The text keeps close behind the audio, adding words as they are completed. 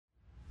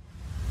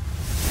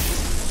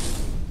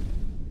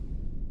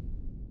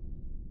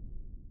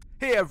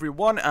Hey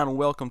everyone, and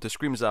welcome to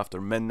Screams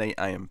After Midnight.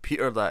 I am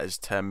Peter, that is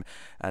Tim,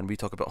 and we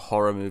talk about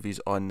horror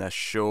movies on this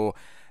show.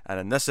 And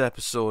in this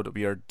episode,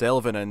 we are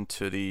delving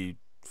into the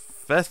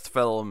fifth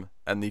film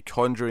in the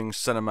Conjuring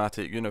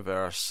cinematic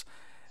universe.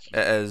 It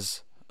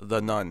is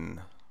The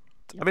Nun.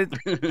 I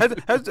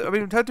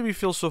mean, how do we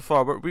feel so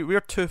far?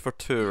 We're two for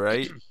two,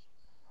 right?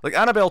 Like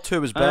Annabelle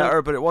 2 was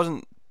better, but it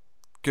wasn't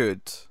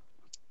good.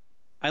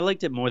 I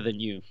liked it more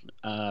than you.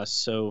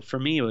 So for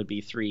me, it would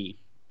be 3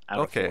 out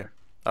of 4.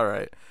 All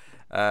right.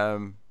 I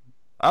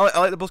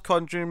like the both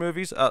Conjuring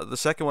movies. The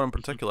second one in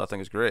particular, I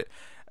think, is great.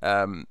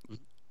 And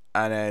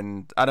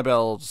then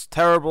Annabelle's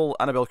terrible.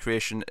 Annabelle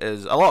Creation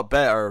is a lot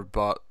better,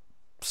 but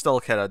still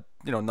kind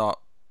of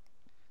not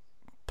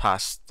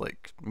past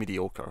like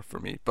mediocre for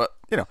me. But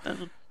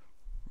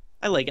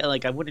I like it.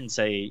 Like I wouldn't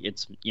say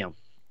it's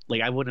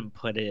like I wouldn't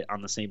put it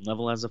on the same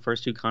level as the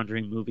first two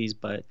Conjuring movies,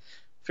 but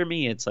for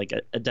me, it's like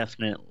a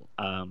definite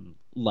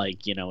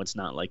it's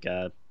not like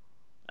a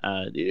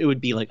it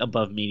would be like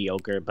above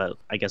mediocre, but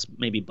I guess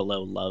maybe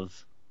below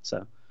love.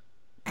 So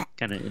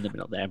kind of in the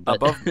middle there. But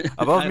above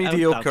I would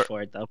mediocre. vouch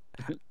for it though.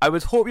 I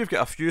would hope you've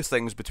got a few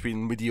things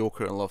between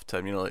mediocre and love,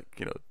 Tim.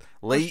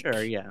 Like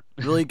Sure, yeah.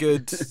 really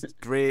good,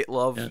 great,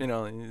 love. Yeah.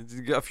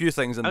 You got a few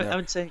things in there. I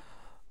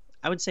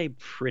would say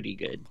pretty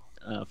good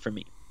for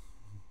me.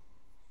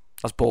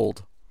 That's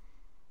bold.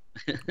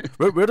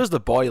 Where does the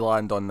boy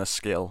land on this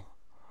scale?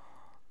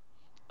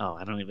 Oh,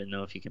 I don't even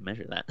know if you can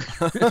measure that.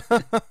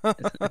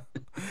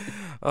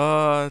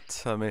 Oh,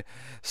 Timmy.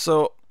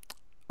 So,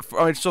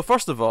 so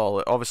first of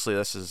all, obviously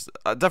this is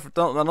a different,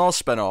 another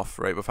spin-off,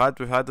 right? We've had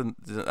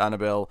the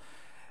Annabelle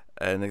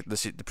and the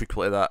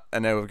prequel to that,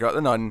 and now we've got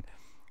the Nun,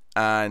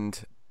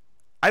 and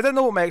I didn't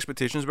know what my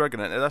expectations were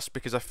going into this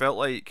because I felt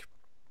like,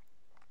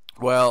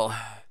 well,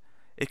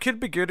 it could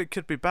be good, it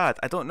could be bad.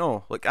 I don't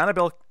know. Like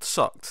Annabelle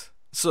sucked,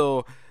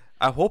 so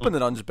I'm hoping the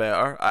Nun's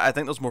better. I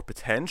think there's more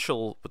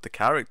potential with the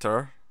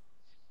character.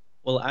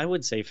 Well, I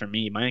would say for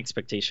me, my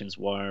expectations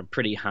were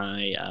pretty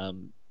high.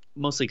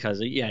 Mostly because,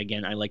 yeah,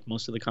 again, I like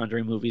most of the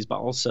Conjuring movies, but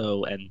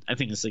also, and I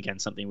think this is again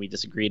something we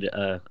disagreed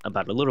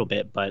about a little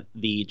bit, but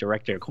the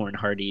director Corin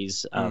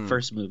Hardy's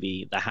first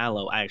movie, The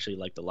Hallow, I actually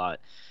liked a lot.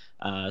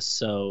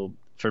 So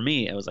for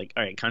me, I was like,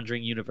 all right,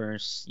 Conjuring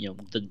universe,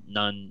 the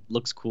Nun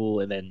looks cool,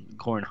 and then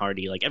Corin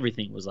Hardy, like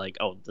everything was like,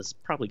 oh, this is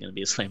probably going to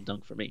be a slam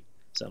dunk for me.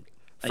 So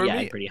For yeah, I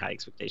me, had pretty high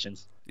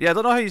expectations. yeah, I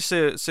don't know how you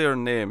say her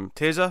name.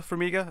 Teza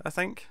Farmiga, I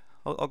think.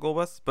 I'll go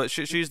with, but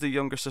she's the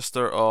younger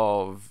sister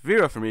of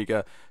Vera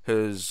Farmiga,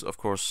 who's of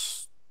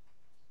course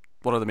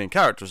one of the main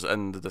characters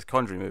in the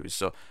Conjuring movies.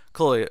 So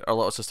clearly, our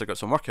little sister got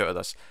some work out of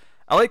this.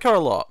 I like her a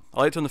lot.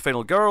 I liked her in the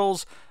Final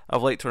Girls.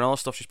 I've liked her in other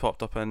stuff she's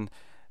popped up in.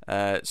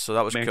 So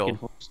that was American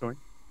cool. Horror Story.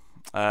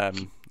 I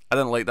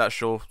didn't like that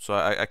show, so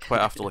I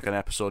quit after like an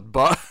episode.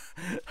 But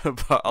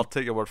but I'll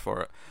take your word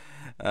for it.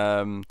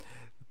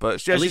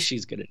 But yeah, At least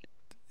she's good at it.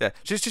 yeah,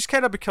 she's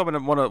kind of becoming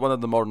one of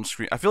the modern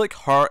screen. I feel like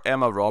her,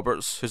 Emma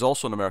Roberts, who's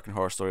also an American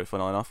Horror Story,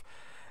 funnily enough,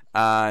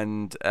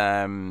 and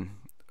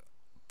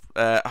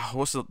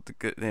what's the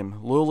name?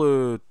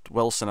 Lulu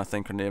Wilson, I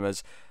think her name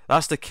is.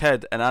 That's the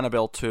kid in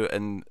Annabelle 2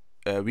 and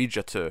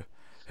Ouija 2,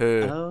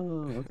 who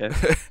Oh,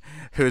 okay.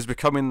 who is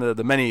becoming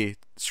the mini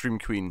Scream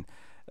Queen,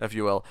 if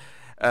you will.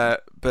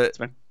 But That's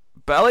fine.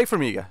 but I like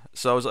Farmiga,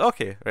 so I was like,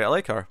 okay, right, I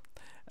like her.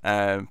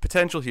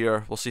 Potential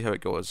here, we'll see how it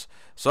goes.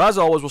 So as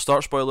always, we'll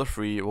start spoiler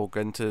free. We'll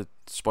get into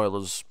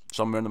spoilers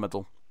somewhere in the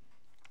middle,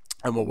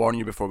 and we'll warn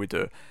you before we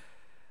do.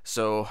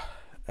 So,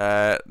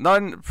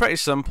 Nun, pretty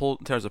simple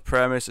in terms of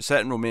premise. It's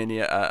set in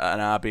Romania at an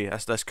abbey.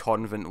 That's this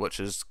convent which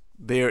is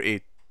there to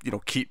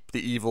keep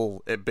the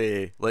evil at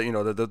bay. Like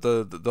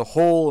the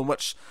hole in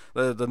which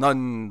the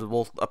nun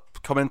will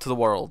come into the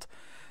world.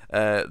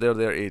 They're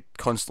there to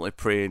constantly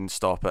pray and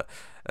stop it.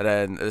 And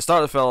then at the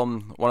start of the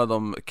film, one of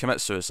them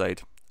commits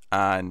suicide,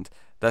 and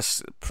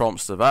this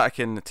prompts the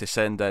Vatican to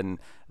send in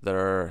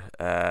their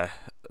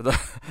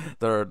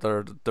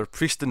their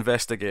priest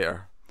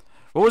investigator.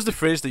 What was the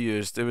phrase they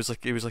used? It was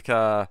like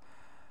a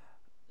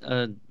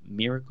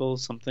Miracle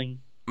something.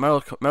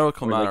 miracle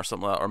Or man like or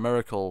something like that, or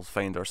miracle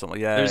finder or something.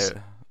 Yeah, there's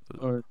yeah.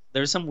 or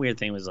there's some weird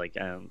thing was like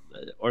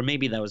or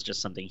maybe that was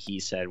just something he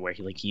said where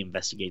he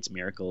investigates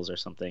miracles or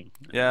something.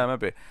 Yeah,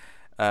 maybe.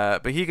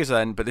 But he goes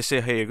in, but they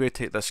say, "Hey, you're going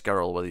to take this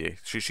girl with you.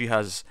 She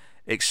has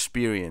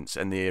experience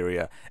in the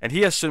area," and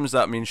he assumes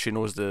that means she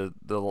knows the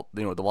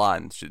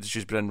land.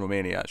 She's been in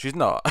Romania. She's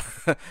not.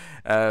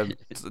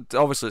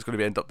 Obviously, it's going to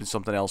be end up in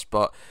something else.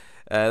 But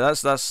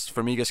that's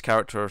Farmiga's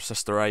character,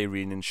 Sister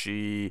Irene, and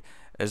she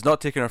is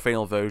not taking her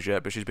final vows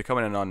yet, but she's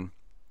becoming a nun.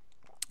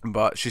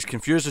 But she's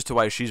confused as to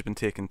why she's been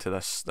taken to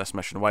this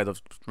mission, why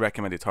they've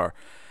recommended her.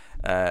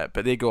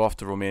 But they go off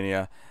to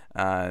Romania,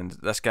 and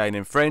this guy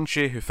named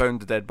Frenchy, who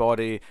found the dead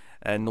body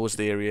and knows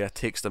the area,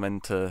 takes them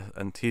into,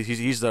 and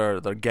he's their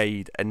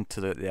guide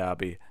into the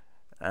abbey.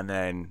 And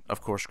then,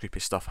 of course, creepy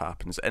stuff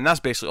happens, and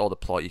that's basically all the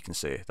plot you can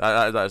say.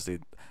 That is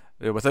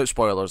without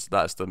spoilers,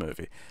 that's the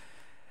movie.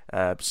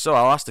 So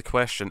I'll ask the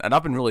question, and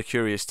I've been really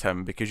curious,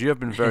 Tim, because you have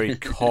been very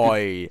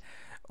coy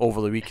over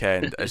the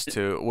weekend as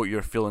to what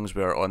your feelings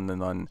were on The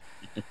Nun.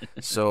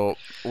 So,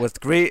 with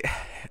great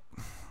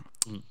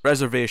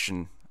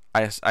reservation,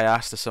 I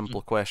asked a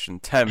simple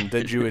question. Tim,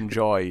 did you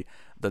enjoy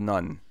The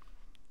Nun?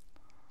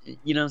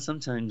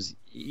 Sometimes,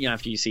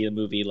 after you see a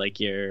movie,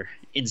 like your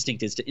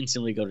instinct is to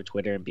instantly go to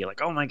Twitter and be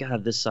like, "Oh my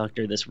God, this sucked,"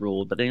 or "This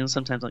ruled." But then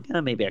sometimes, like,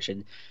 maybe I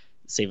should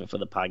save it for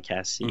the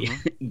podcast. See,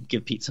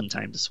 give Pete some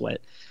time to sweat.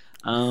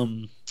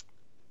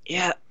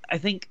 Yeah, I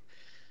think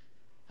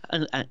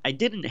I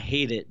didn't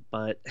hate it,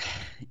 but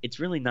it's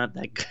really not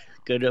that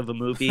good of a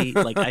movie.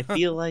 Like, I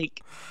feel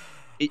like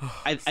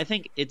I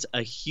think it's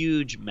a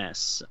huge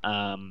mess.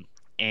 But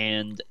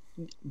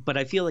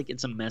I feel like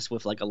it's a mess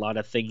with like a lot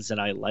of things that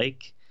I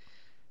like.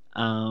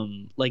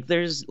 Like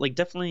there's like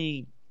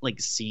definitely like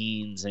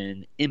scenes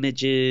and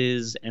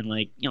images and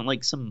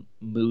like some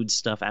mood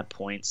stuff at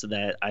points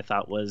that I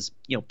thought was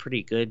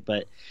pretty good,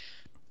 but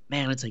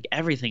man, it's like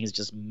everything is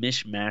just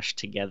mishmashed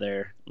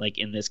together like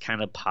in this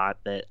kind of pot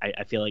that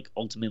I feel like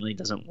ultimately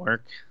doesn't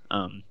work.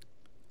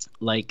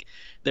 Like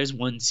there's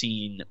one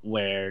scene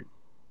where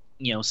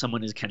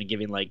someone is kind of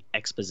giving like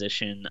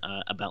exposition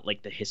about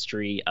like the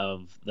history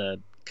of the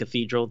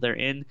cathedral they're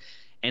in,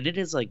 and it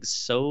is like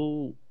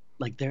so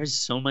like there's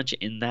so much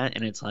in that,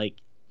 and it's like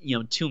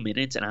 2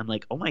 minutes, and I'm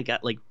like, oh my God,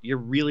 like you're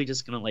really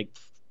just gonna like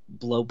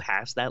blow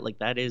past that? Like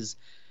that is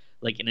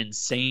like an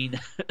insane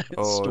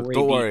story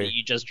beat that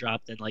you just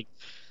dropped, and like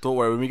don't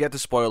worry, when we get to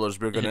spoilers,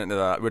 we're going into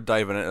that. We're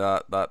diving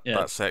into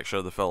that section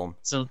of the film.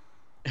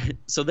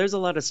 So there's a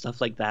lot of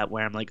stuff like that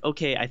where I'm like,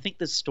 okay, I think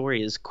this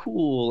story is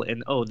cool,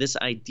 and this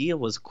idea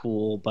was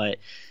cool, but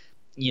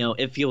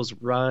it feels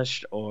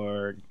rushed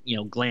or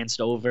glanced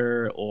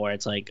over, or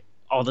it's like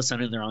all of a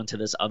sudden they're onto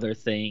this other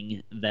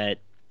thing that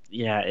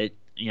I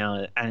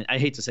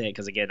hate to say it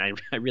because again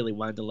I really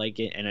wanted to like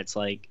it, and it's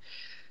like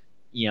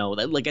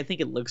like I think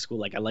it looks cool.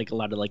 Like I like a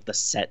lot of like the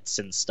sets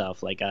and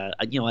stuff. Like I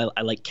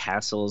like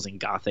castles and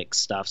gothic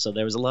stuff. So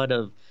there was a lot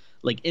of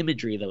like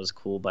imagery that was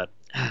cool, but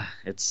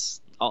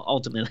it's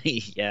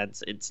ultimately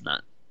it's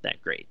not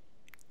that great.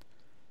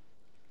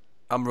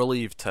 I'm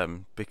relieved,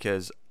 Tim,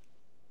 because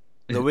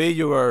the way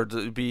you were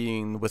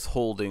being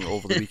withholding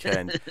over the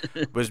weekend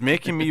was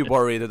making me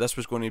worry that this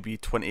was going to be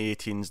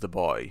 2018's The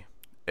Boy.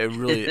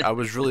 I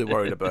was really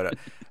worried about it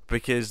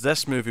because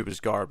this movie was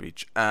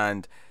garbage,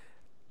 and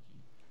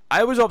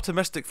I was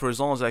optimistic for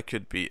as long as I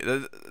could be.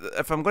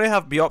 If I'm going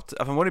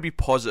to be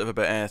positive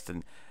about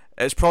anything,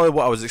 it's probably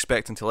what I was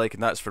expecting to like,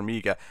 and that's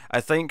Farmiga. I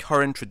think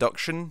her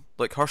introduction,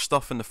 like her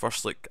stuff in the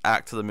first like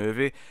act of the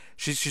movie,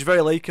 she's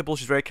very likable,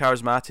 she's very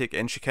charismatic,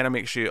 and she kind of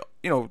makes you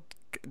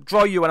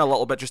draw you in a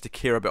little bit just to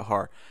care about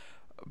her.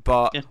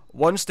 But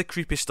once the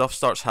creepy stuff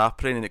starts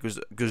happening and it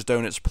goes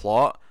down its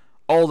plot,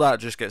 all that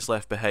just gets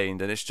left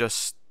behind, and it's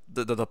just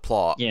the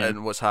plot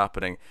and what's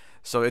happening.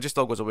 So it just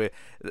all goes away.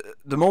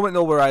 The moment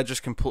though where I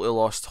just completely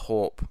lost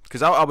hope,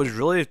 because I was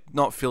really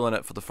not feeling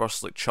it for the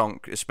first like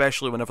chunk,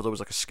 especially whenever there was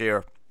like a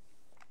scare.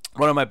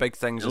 One of my big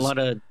things is a lot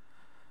of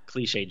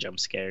cliche jump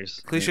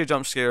scares.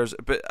 Jump scares,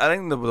 but I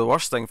think the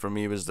worst thing for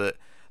me was that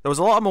there was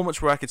a lot of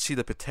moments where I could see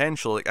the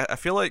potential. Like I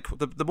feel like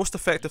the most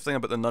effective thing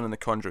about the Nun in The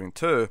Conjuring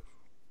 2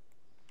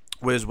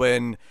 was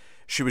when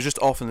she was just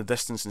off in the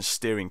distance and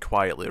staring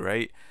quietly,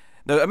 right?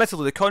 Now,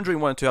 admittedly, The Conjuring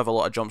 1 and 2 have a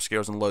lot of jump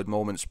scares and loud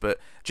moments, but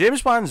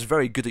James Wan's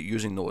very good at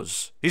using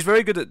those. He's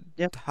very good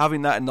at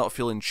having that and not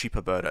feeling cheap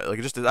about it.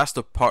 Like, that's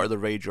the part of the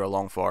ride you're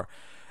along for,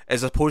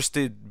 as opposed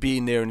to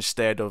being there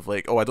instead of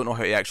like, oh, I don't know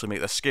how to actually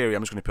make this scary,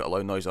 I'm just going to put a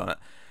loud noise on it.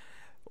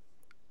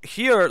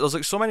 Here, there's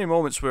like so many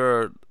moments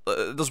where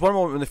there's one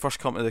moment when they first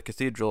come to the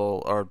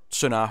cathedral, or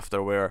soon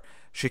after, where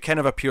she kind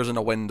of appears in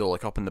a window,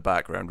 like up in the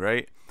background,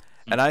 right?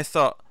 And I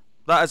thought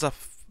that is a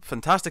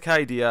fantastic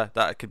idea.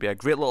 That it could be a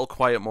great little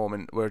quiet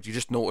moment where you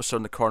just notice her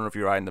in the corner of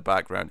your eye in the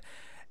background.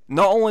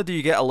 Not only do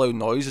you get a loud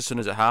noise as soon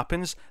as it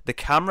happens, the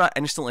camera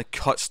instantly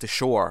cuts to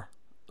shore,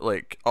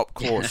 like up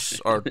close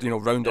or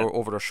round or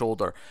over her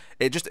shoulder.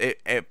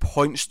 It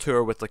points to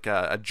her with like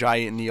a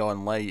giant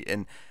neon light,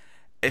 and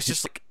it's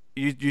just like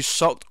you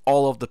sucked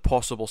all of the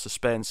possible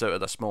suspense out of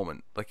this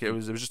moment. Like it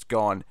was just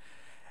gone.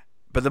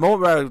 But the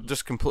moment where I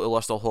just completely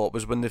lost all hope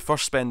was when they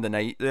first spend the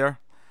night there.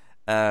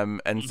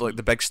 And like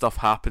the big stuff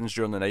happens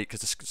during the night because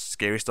the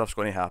scary stuff's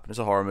going to happen. It's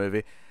a horror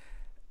movie.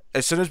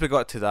 As soon as we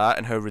got to that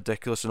and how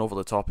ridiculous and over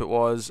the top it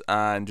was,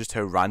 and just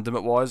how random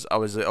it was, I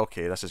was like,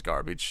 okay, this is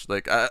garbage.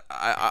 Like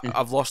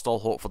I've lost all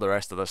hope for the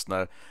rest of this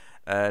now.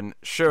 And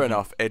sure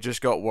enough, it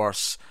just got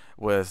worse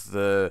with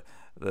the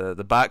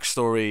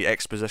backstory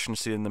exposition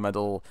scene in the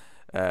middle,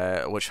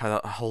 which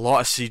had a lot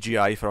of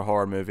CGI for a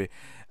horror movie.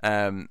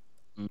 And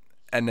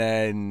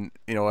then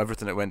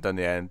everything that went down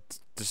the end.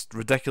 Just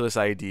ridiculous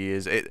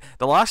ideas.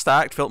 The last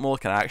act felt more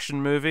like an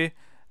action movie.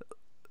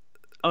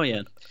 Oh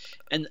yeah,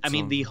 and I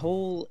mean the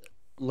whole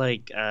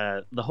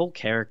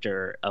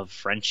character of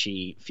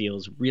Frenchie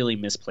feels really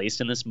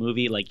misplaced in this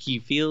movie. Like he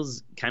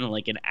feels kind of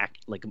like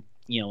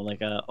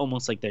like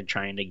almost like they're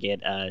trying to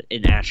get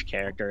an Ash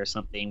character or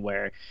something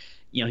where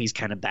he's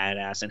kind of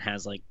badass and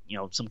has like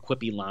some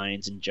quippy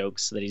lines and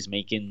jokes that he's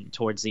making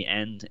towards the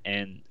end.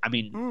 And I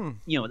mean,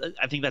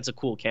 I think that's a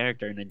cool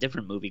character, and a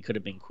different movie could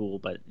have been cool,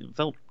 but it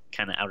felt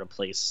kind of out of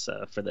place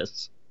for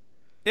this.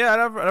 Yeah,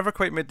 I never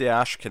quite made the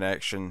Ash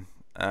connection.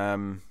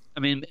 I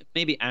mean,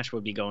 maybe Ash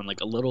would be going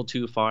like a little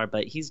too far,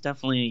 but he's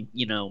definitely,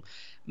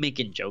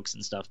 making jokes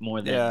and stuff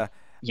more than,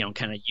 Yeah,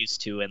 kind of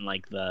used to in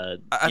like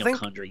the, I think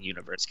Conjuring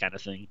universe kind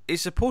of thing.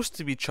 he's supposed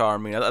to be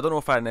charming. I don't know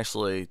if I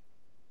necessarily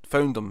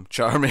found him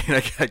charming.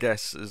 I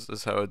guess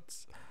is how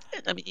it's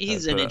I mean, how I'd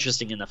he's an put it.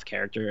 interesting enough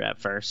character at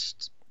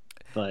first,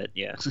 but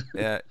yeah.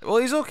 Yeah, well,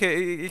 he's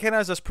okay. He kind of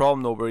has this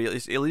problem though, where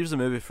he leaves the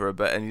movie for a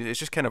bit, and it's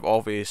just kind of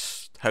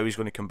obvious how he's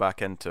going to come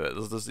back into it.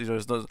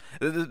 There's no,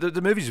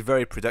 the movie's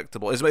very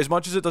predictable. As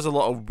much as it does a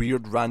lot of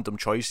weird, random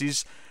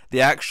choices,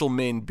 the actual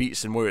main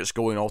beats and where it's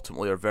going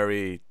ultimately are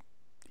very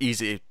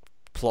easy to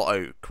plot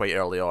out quite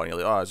early on. You're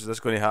like, oh, is this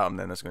going to happen?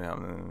 Then that's going to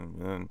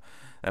happen,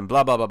 and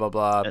blah blah blah blah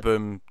blah.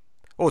 Boom.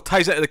 Oh,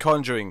 ties it to The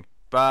Conjuring.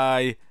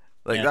 Bye.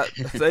 Like Yeah.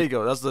 that. There you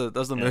go. That's the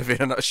Yeah. movie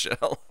in a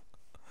nutshell.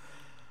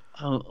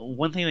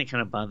 One thing that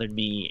kind of bothered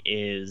me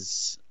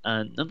is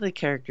none of the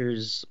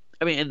characters.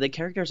 I mean, and the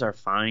characters are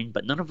fine,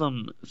 but none of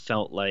them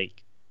felt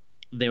like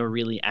they were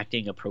really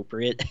acting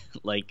appropriate,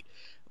 like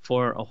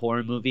for a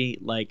horror movie.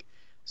 Like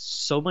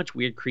so much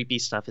weird, creepy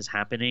stuff is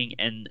happening,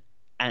 and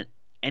at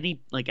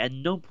at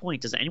no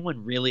point does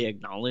anyone really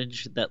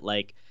acknowledge that,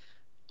 like,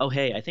 oh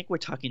hey, I think we're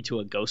talking to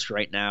a ghost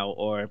right now,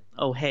 or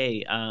oh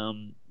hey,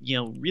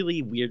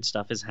 really weird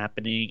stuff is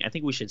happening. I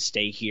think we should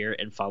stay here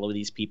and follow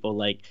these people.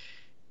 Like,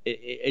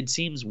 it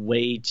seems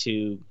way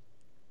too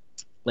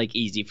like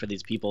easy for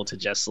these people to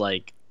just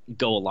like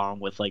go along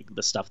with like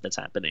the stuff that's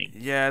happening.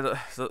 Yeah,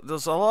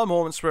 there's a lot of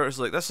moments where it's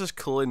like, this is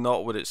clearly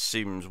not what it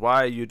seems.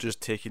 Why are you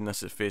just taking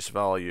this at face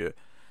value?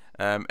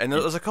 And Yeah.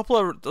 there's a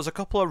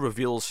couple of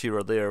reveals here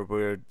or there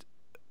where,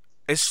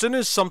 as soon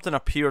as something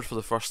appeared for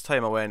the first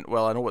time, I went,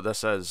 well, I know what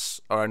this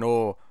is, or I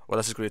know what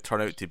this is going to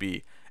turn out to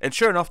be. And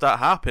sure enough, that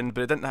happened,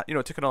 but it didn't.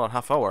 It took another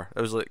half hour.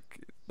 It was like,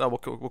 no, we'll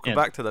come Yeah.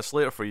 back to this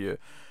later for you.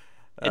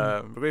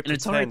 and We're going and to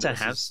it's alright pretend to this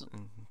have is.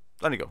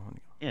 There you go.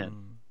 yeah,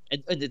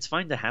 and it's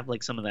fine to have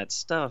like some of that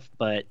stuff,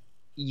 but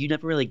you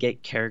never really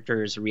get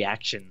characters'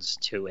 reactions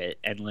to it,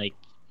 and like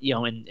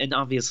and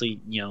obviously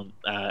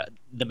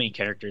the main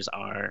characters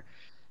are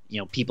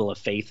people of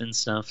faith and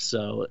stuff.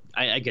 So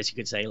I guess you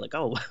could say like,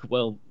 oh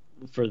well,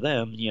 for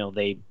them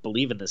they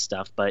believe in this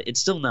stuff, but it's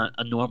still not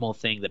a normal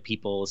thing that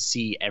people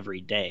see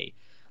every day.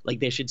 Like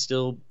they should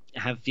still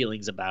have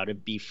feelings about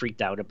it, be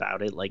freaked out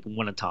about it, like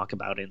want to talk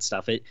about it and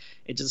stuff. It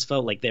just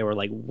felt like they were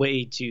like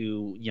way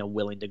too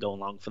willing to go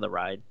along for the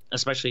ride,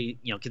 especially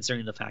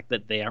considering the fact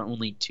that they are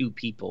only two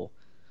people.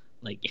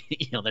 Like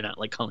they're not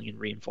like calling in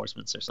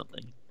reinforcements or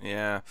something.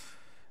 Yeah.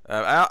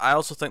 I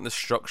also think the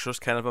structure's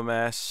kind of a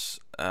mess.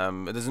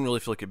 It doesn't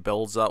really feel like it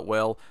builds that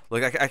well.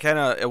 Like I kind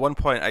of at one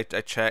point I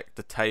checked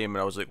the time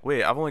and I was like,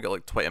 wait, I've only got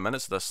like 20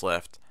 minutes of this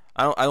left.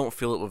 I don't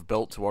feel that we've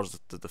built towards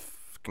the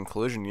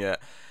conclusion yet.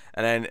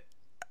 And then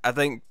I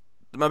think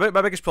my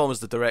biggest problem is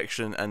the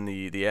direction and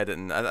the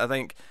editing. I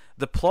think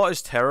the plot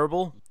is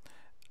terrible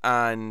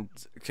and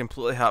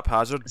completely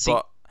haphazard, See,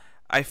 but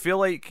I feel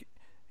like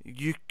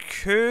you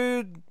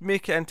could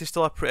make it into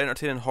still a pretty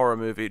entertaining horror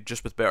movie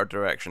just with better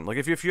direction. Like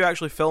if you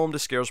actually filmed the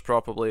scares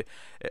properly,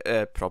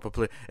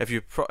 if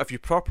you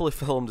properly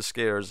filmed the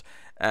scares,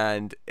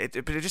 and it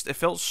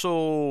felt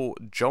so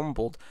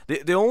jumbled.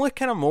 The only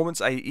kind of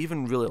moments I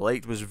even really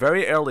liked was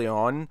very early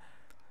on,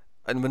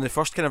 and when they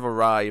first kind of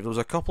arrived, there was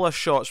a couple of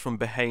shots from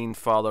behind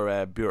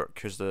Father Burke,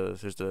 who's the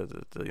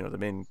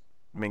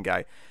main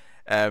guy,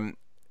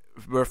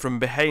 where from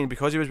behind,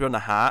 because he was wearing a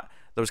hat,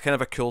 there was kind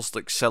of a cool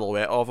like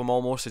silhouette of him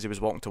almost as he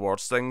was walking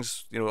towards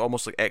things.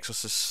 Almost like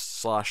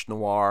Exorcist /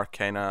 noir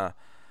kind of.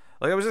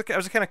 Like it was a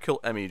kind of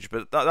cool image,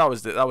 but that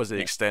was the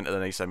yeah, extent of the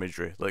nice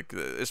imagery. Like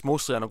it's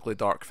mostly an ugly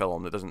dark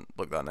film that doesn't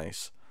look that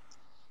nice.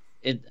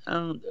 it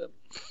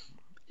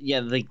yeah,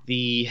 like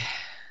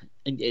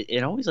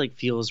it always like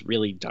feels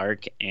really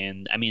dark.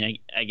 And I mean,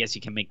 I guess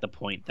you can make the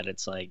point that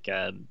it's like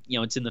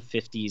it's in the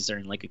 50s or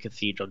in like a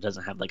cathedral,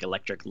 doesn't have like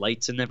electric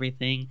lights and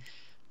everything,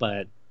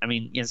 but I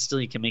mean, yeah,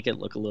 still you can make it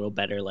look a little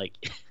better. Like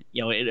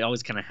it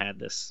always kind of had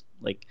this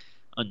like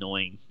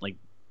annoying like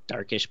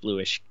darkish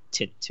bluish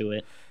tint to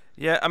it.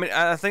 Yeah, I mean,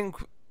 I think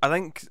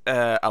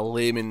a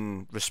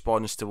layman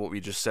response to what we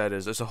just said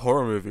is it's a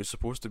horror movie. It's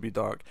supposed to be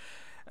dark,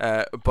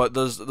 but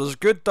there's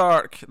good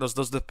dark. There's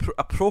the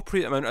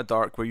appropriate amount of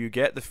dark where you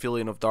get the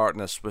feeling of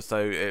darkness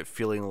without it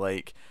feeling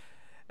like.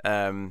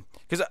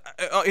 Because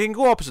it can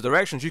go opposite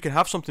directions. You can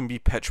have something be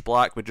pitch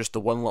black with just the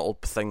one little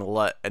thing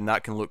lit, and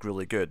that can look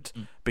really good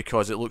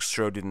because it looks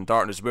shrouded in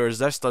darkness. Whereas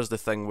this does the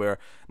thing where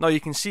no, you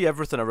can see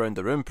everything around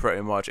the room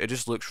pretty much. It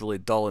just looks really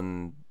dull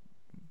and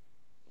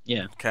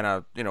Yeah. kind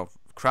of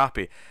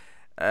crappy.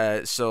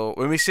 So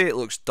when we say it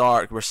looks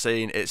dark, we're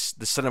saying it's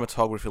the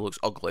cinematography looks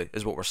ugly,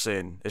 is what we're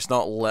saying. It's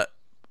not lit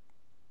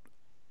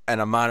in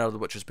a manner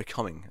which is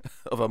becoming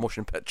of a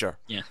motion picture,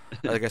 Yeah.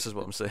 I guess is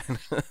what I'm saying.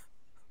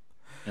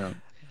 Yeah.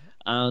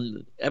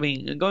 I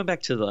mean, going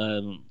back to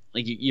the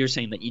like you're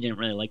saying that you didn't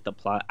really like the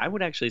plot. I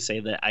would actually say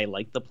that I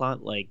like the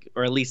plot, like,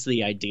 or at least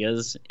the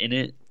ideas in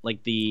it,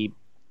 like the,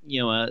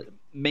 you know,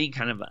 main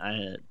kind of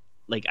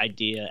like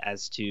idea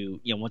as to,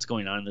 you know, what's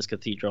going on in this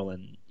cathedral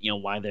and, you know,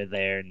 why they're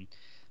there and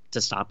to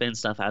stop it and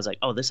stuff. I was like,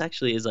 oh, this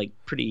actually is like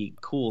pretty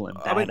cool and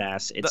I mean,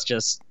 badass. It's that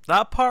just,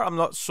 that part I'm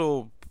not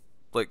so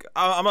like.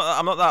 I'm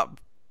not that.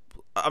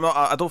 I'm not.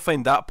 I don't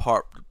find that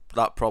part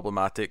that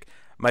problematic.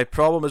 My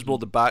problem is more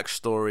mhm. the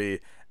backstory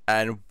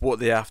and what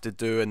they have to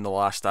do in the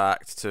last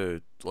act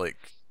to like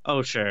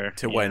Oh, sure,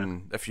 to yeah.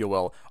 win, if you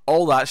will.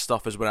 All that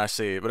stuff is when I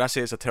say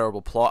it's a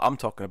terrible plot. I'm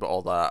talking about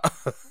all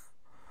that.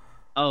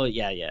 Oh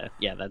yeah, yeah,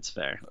 yeah. That's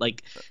fair.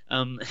 Like,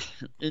 um,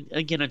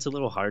 again, it's a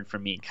little hard for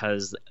me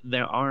because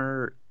there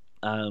are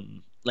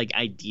like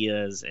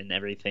ideas and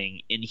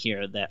everything in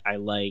here that I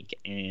like,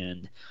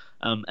 and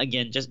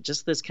again,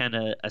 just this kind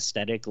of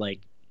aesthetic,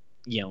 like,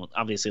 you know,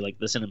 obviously like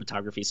the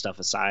cinematography stuff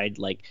aside,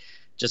 like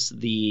just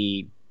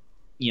the,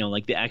 you know,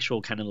 like the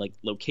actual kind of like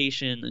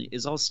location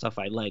is all stuff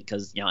I like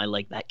because, you know, I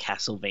like that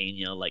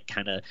Castlevania like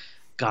kind of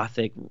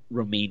gothic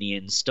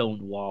Romanian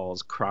stone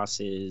walls,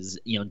 crosses,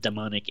 you know,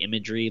 demonic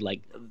imagery,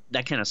 like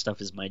that kind of stuff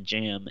is my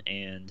jam.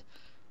 And,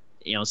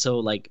 you know, so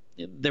like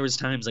there was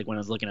times like when I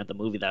was looking at the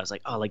movie that I was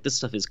like, oh, like this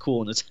stuff is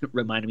cool and it's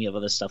reminded me of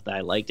other stuff that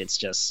I liked. It's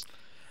just,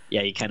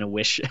 yeah, you kind of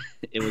wish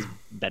it was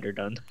better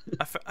done.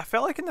 I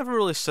felt like it never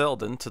really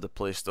settled into the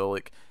place though.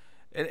 Like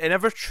it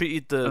never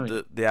treated Oh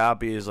yeah. the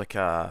abbey as like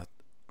a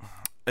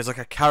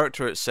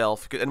character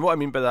itself. And what I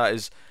mean by that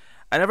is,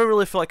 I never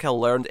really felt like I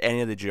learned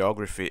any of the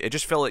geography. It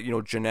just felt like, you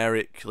know,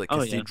 generic like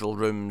Oh yeah. cathedral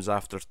rooms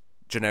after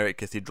generic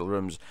cathedral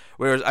rooms.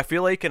 Whereas I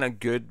feel like in a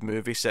good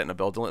movie set in a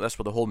building like this,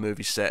 where the whole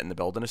movie's set in the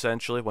building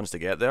essentially, once they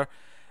get there,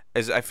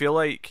 is I feel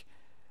like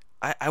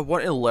I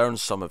want to learn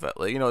some of it.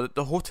 Like, you know,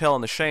 the hotel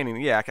and The Shining,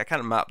 yeah, I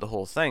can't map the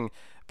whole thing,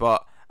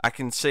 but I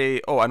can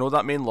say, oh, I know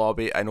that main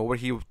lobby. I know where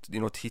he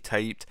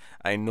typed.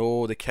 I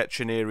know the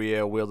kitchen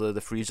area where the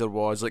freezer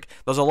was. Like,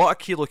 there's a lot of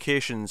key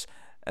locations,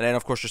 and then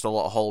of course just a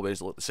lot of hallways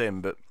that look the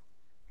same. But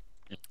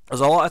there's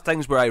a lot of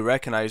things where I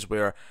recognise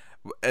where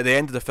at the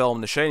end of the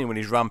film, The Shining, when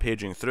he's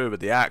rampaging through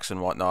with the axe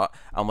and whatnot,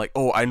 I'm like,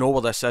 oh, I know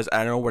where this is,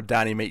 and I know where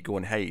Danny might go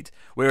and hide.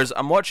 Whereas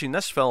I'm watching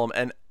this film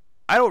and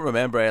I don't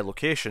remember a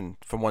location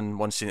from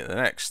one scene to the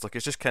next. Like,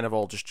 it's just kind of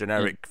all just Yeah.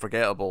 generic,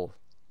 forgettable.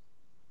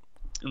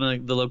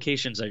 And the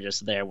locations are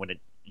just there when it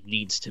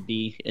needs to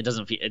be. It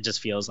doesn't feel, it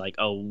just feels like,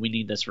 oh, we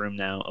need this room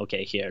now.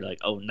 Okay, here. Like,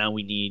 oh, now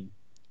we need,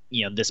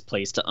 you know, this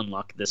place to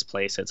unlock this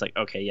place. It's like,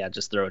 okay, yeah,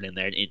 just throw it in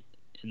there.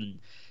 And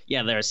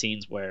yeah, there are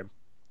scenes where,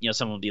 you know,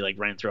 someone will be like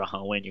running through a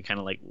hallway and you're kind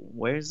of like,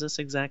 where is this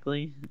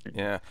exactly?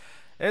 Yeah,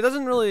 it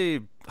doesn't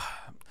really.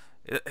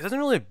 It doesn't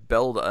really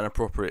build at an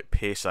appropriate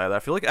pace either. I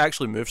feel like it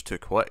actually moves too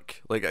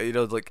quick. Like, you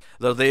know, like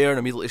they're there and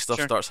immediately stuff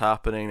Sure. starts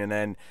happening, and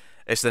then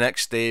it's the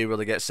next day where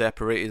they get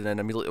separated, and then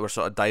immediately we're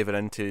sort of diving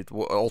into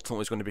what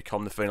ultimately is going to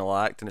become the final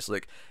act. And it's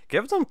like,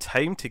 give them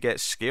time to get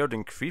scared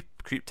and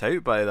creeped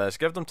out by this.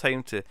 Give them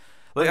time to, Oh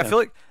like, I yeah. feel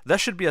like this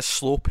should be a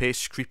slow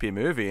paced creepy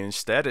movie.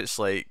 Instead, it's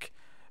like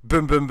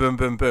boom, boom, boom,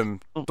 boom,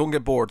 boom. Oh. Don't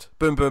get bored.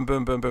 Boom, boom,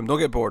 boom, boom, boom. Don't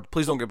get bored.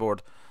 Please don't get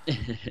bored.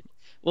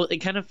 Well, it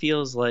kind of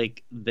feels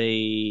like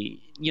they,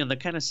 you know, they're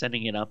kind of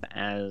setting it up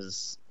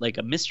as like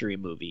a mystery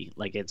movie.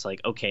 Like it's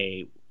like,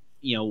 okay,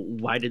 you know,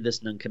 why did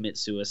this nun commit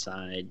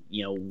suicide?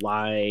 You know,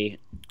 why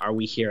are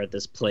we here at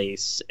this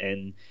place?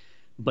 And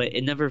but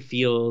it never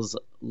feels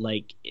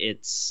like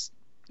it's,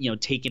 you know,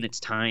 taking its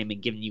time and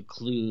giving you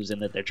clues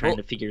and that they're trying Well,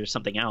 to figure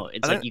something out. I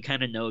It's like think you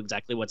kind of know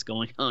exactly what's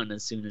going on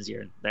as soon as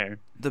you're there.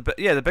 the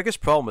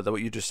biggest problem with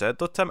what you just said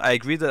though, Tim, I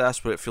agree that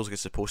that's what it feels like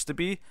it's supposed to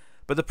be,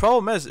 but the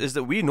problem is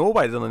that we know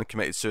why Dylan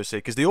committed suicide,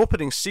 because the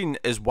opening scene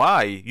is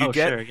why Oh,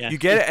 sure, yeah. you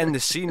get it in the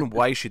scene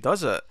why she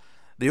does it.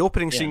 The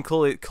opening Yeah. scene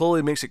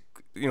clearly makes it,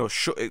 you know,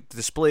 it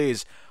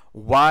displays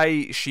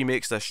why she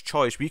makes this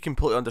choice. We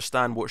completely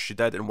understand what she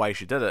did and why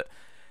she did it.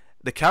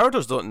 The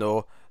characters don't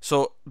know,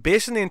 so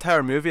basing the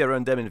entire movie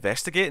around them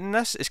investigating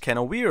this is kind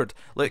of weird.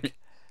 Like,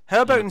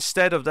 how about Yeah.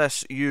 instead of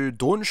this, you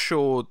don't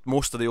show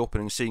most of the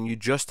opening scene, you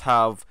just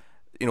have,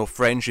 you know,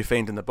 friends you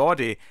find in the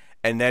body,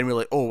 and then we're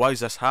like, oh, why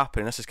is this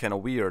happening? This is kind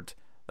of weird.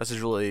 This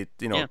is really,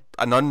 you know, Yeah.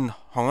 a nun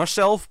hung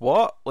herself.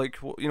 What? Like,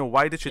 you know,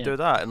 why did she Yeah. do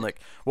that? And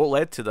like, what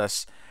led to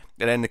this?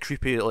 And then the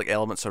creepy like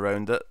elements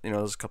around it. You know,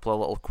 there's a couple of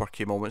little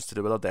quirky moments to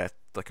do with her death,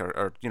 like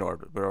her you know,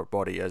 where her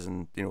body is,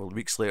 and you know,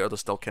 weeks later there's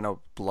still kind of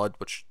blood,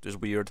 which is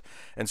weird,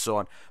 and so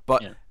on.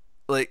 But Yeah.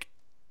 like,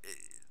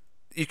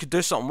 you could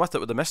do something with it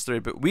with the mystery,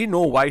 but we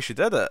know why she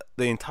did it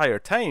the entire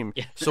time.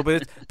 Yeah. So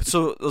there's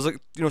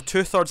like, you know,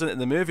 2/3 into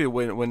the movie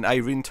when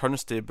Irene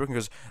turns to Brooke and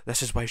goes,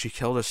 "This is why she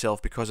killed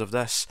herself, because of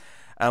this."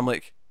 And I'm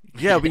like,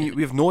 yeah,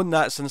 we've known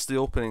that since the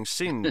opening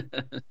scene.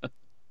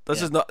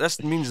 Yeah.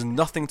 This means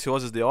nothing to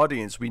us as the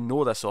audience. We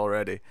know this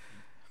already.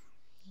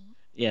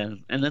 Yeah,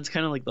 and that's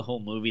kind of like the whole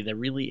movie. There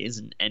really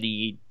isn't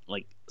any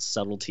like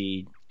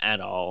subtlety at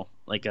all.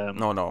 Like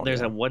No, no, there's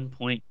yeah, at one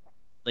point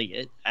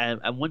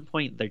at one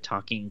point they're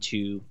talking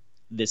to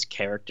this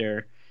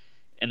character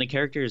and the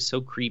character is so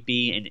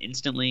creepy and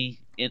instantly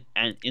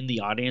in the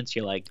audience,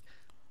 you're like,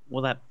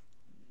 well,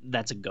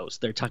 that's a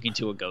ghost. They're talking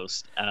to a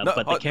ghost. No,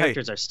 But the hey,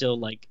 characters are still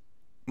like,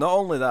 not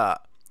only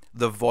that,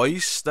 the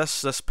voice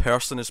this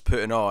person is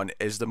putting on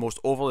is the most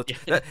overly.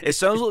 It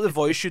sounds like the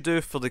voice you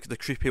do for the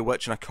creepy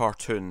witch in a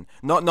cartoon.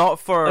 Not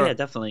for oh yeah,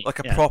 definitely, like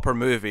a yeah, proper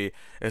movie.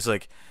 It's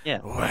like, yeah,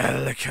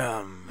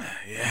 welcome,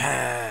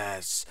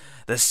 yes,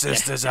 the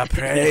sisters are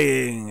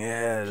praying.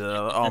 Yes.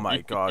 Oh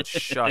my God,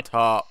 shut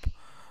up.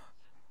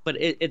 but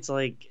it's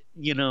like,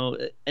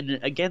 and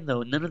again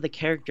though, none of the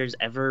characters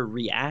ever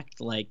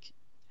react like,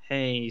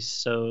 hey,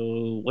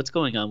 so what's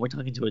going on? We're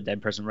talking to a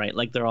dead person, right?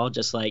 Like they're all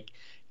just like,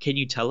 can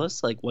you tell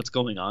us like what's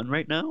going on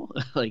right now?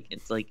 Like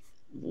it's like,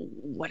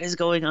 what is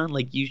going on?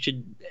 Like you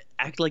should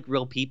act like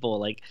real people,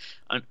 like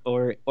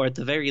or at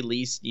the very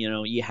least,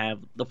 you have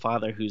the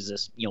father who's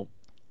this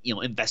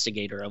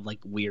investigator of like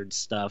weird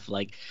stuff,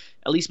 like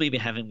at least maybe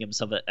have him give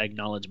himself an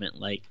acknowledgement,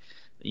 like,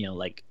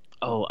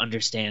 oh,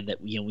 understand that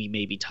we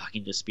may be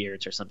talking to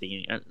spirits or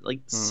something, like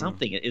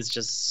something. It's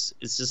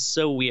just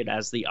so weird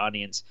as the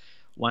audience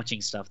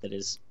watching stuff that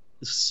is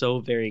so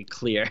very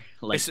clear,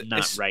 like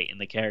not right, and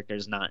the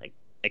character's not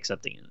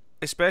accepting it.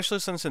 Especially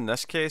since in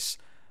this case,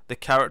 the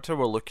character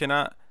we're looking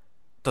at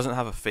doesn't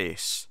have a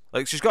face.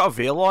 Like she's got a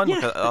veil on,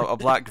 Yeah. like a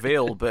black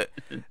veil, but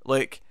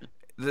like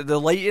the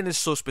lighting is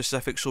so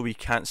specific, so we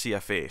can't see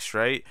a face,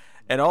 right?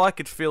 And all I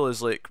could feel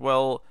is like,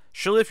 well,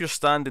 surely if you're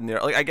standing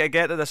there, like I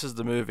get that this is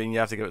the movie, and you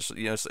have to give it,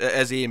 it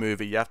is a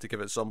movie, you have to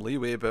give it some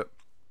leeway, but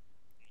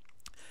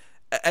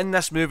in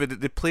this movie,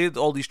 they played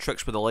all these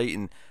tricks with the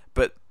lighting,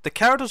 but the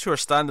characters who are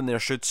standing there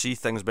should see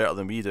things better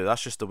than we do.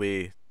 That's just the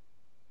way,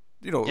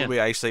 the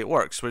way eyesight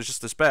works. Where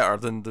it's better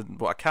than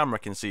what a camera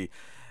can see.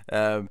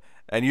 And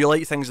you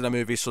light things in a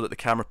movie so that the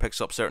camera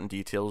picks up certain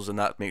details, and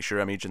that makes your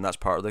image, and that's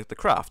part of the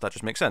craft. That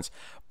just makes sense.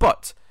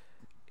 But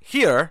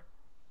here,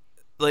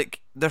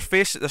 like they're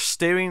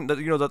staring.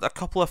 They're a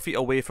couple of feet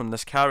away from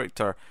this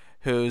character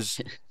who's.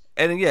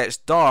 And yeah, it's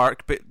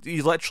dark, but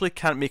you literally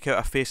can't make out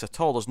a face at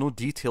all. There's no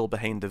detail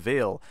behind the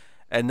veil,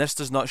 and this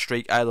does not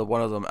strike either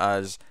one of them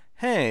as,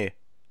 hey,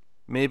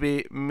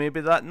 maybe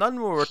that nun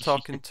we were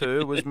talking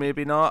to was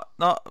maybe not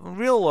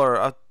real,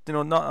 or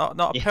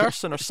not a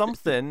person, or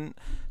something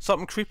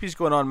creepy's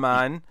going on,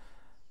 man.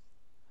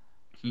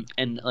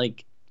 And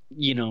like,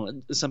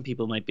 some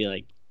people might be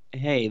like,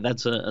 hey,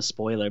 that's a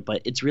spoiler,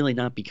 but it's really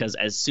not, because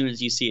as soon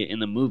as you see it in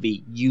the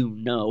movie,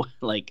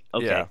 like,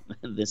 okay, Yeah.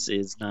 this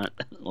is not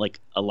like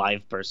a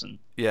live person.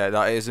 Yeah,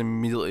 that is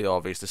immediately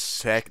obvious. The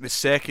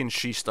second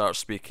she starts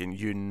speaking,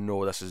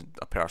 this is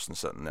a person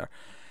sitting there.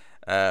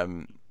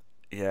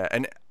 Yeah,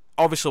 and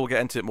obviously we'll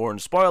get into it more in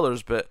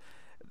spoilers, but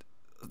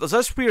there's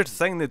this weird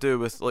thing they do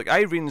with, like,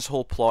 Irene's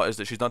whole plot is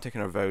that she's not taking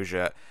her vows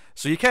yet.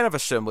 So you kind of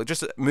assume, like,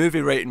 just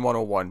movie writing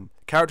 101,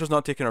 character's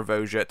not taking her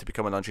vows yet to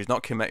become a nun. She's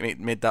not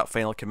made that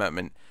final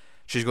commitment.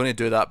 She's going to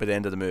do that by the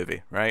end of the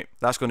movie, right?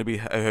 That's going to be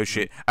how her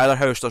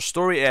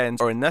story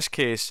ends, or in this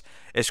case,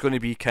 it's going to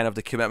be kind of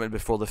the commitment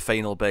before the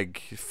final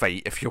big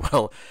fight, if you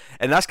will.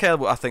 And that's kind of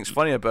what I think's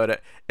funny about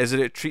it, is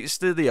that it treats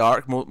the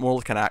arc more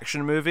like an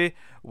action movie,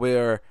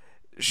 where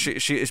she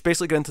is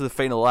basically getting to the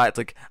final act,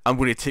 like, I'm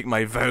going to take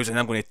my vows and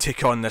I'm going to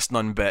take on this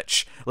nun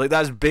bitch. Like,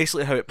 that's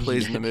basically how it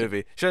plays in the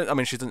movie. She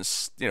didn't,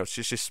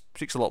 she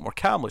speaks a lot more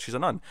calmly, she's a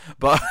nun,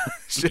 but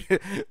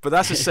but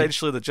that's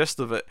essentially the gist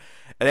of it.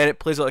 And then it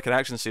plays out like an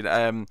action scene.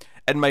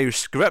 In my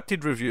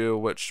scripted review,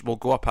 which will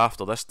go up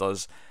after this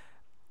does,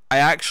 I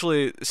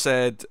actually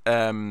said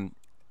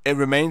it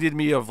reminded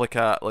me of like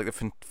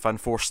the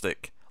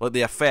Fanforstic, like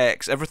the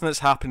effects, everything that's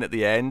happening at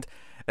the end,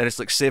 and it's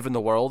like saving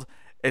the world.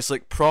 It's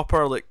like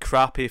proper, like,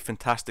 crappy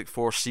Fantastic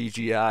Four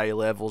CGI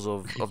levels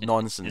of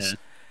nonsense.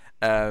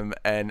 Yeah.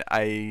 And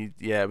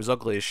it was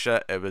ugly as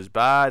shit. It was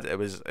bad. It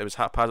was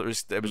haphazard.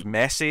 It was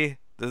messy.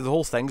 The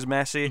whole thing's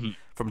messy,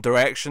 from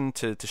direction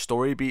to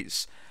story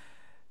beats.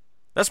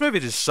 This movie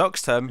just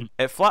sucks, Tim.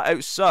 It flat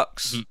out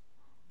sucks.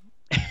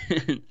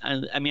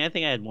 I mean, I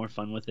think I had more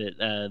fun with it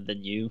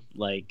than you.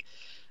 Like,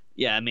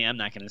 yeah, I mean, I'm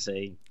not gonna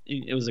say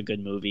it was a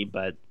good movie,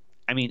 but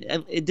I mean,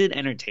 it did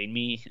entertain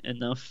me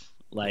enough.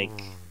 Like,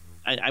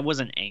 I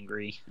wasn't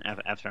angry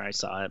after I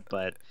saw it,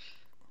 but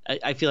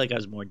I feel like I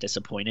was more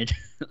disappointed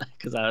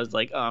because I was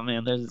like, oh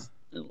man, there's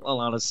a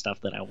lot of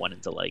stuff that I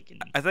wanted to like, and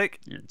I think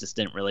it just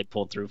didn't really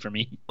pull through for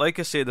me. Like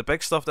I say, the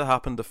big stuff that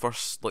happened the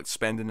first, like,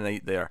 spending the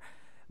night there,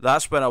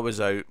 that's when I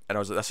was out and I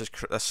was like,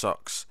 this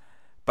sucks.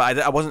 But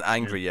I wasn't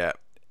angry yet.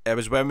 It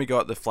was when we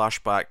got the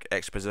flashback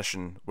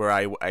exposition where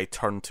I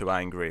turned to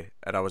angry,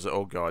 and I was like,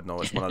 oh god, no,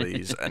 it's one of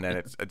these. And then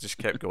it just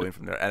kept going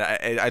from there,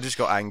 and I just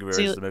got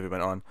angrier as the movie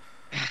went on.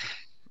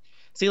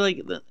 See,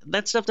 like,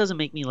 that stuff doesn't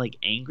make me, like,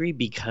 angry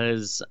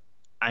because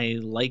I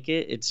like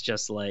it. It's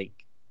just like,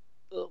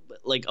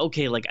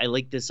 okay, like, I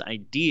like this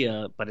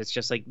idea, but it's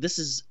just like, this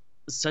is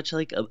such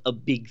like a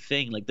big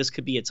thing. Like, this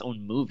could be its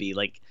own movie.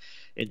 Like,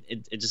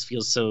 it just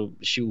feels so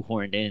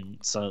shoehorned in.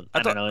 So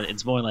I don't know.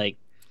 It's more like,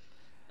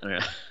 I don't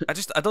know.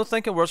 I don't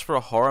think it works for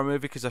a horror movie,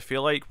 because I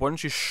feel like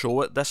once you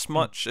show it this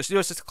much, it's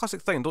it's a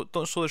classic thing.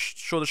 Don't show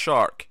the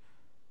shark,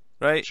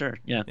 right? Sure,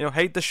 yeah.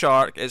 Hide the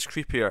shark. It's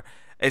creepier.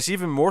 it's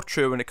even more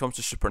true when it comes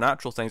to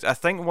supernatural things. I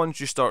think once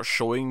you start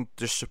showing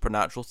just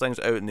supernatural things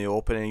out in the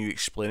open and you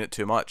explain it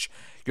too much,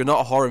 you're not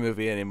a horror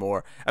movie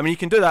anymore. I mean, you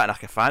can do that in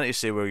like a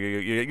fantasy where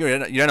you're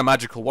in a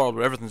magical world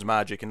where everything's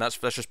magic and that's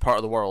just part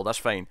of the world. That's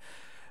fine.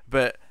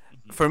 But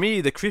for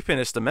me, the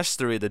creepiness, the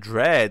mystery, the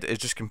dread is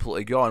just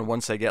completely gone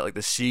once I get like the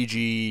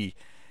CG,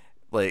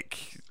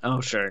 like Oh,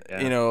 sure.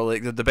 Yeah. you know,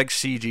 like the big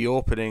CG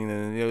opening,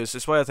 and you know,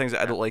 it's one of the things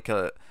that I don't like.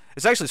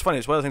 It's funny.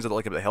 It's one of the things I don't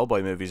like about the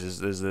Hellboy movies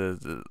is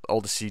the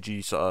all the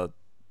CG sort of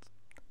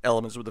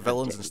elements with the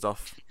villains and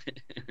stuff,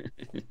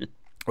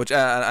 which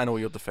I know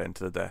you'll defend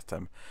to the death,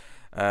 Tim.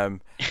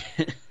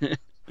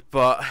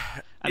 But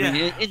I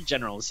mean, in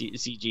general,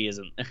 CG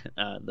isn't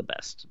the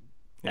best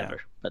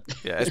ever. But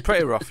yeah, it's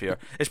pretty rough here.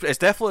 It's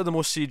definitely the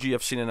most CG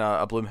I've seen in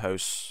a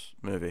Blumhouse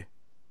movie.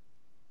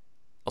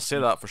 I'll say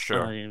that for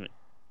sure.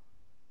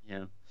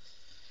 Yeah.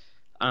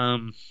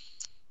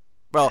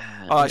 Well,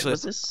 actually,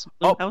 was this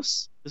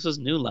Blumhouse? This was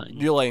New Line.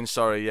 New Line,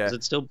 sorry, yeah. Is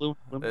it still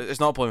Blumhouse? It's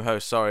not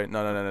Blumhouse, sorry.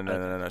 No,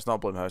 it's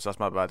not Blumhouse. That's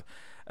my bad.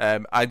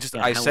 I said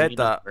Halloween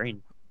that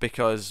Brain.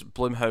 because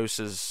Blumhouse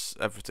is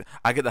everything.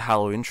 I get the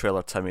Halloween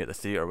trailer, Timmy, at the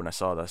theater when I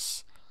saw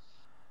this.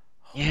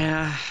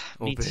 Yeah,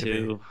 me baby.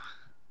 too.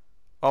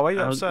 Oh, why are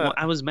you upset?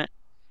 I was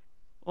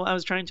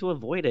trying to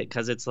avoid it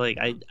because it's like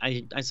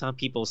I saw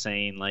people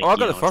saying like, I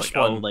got the first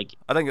one. Oh, like,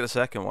 I didn't get the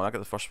second one. I got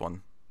the first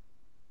one.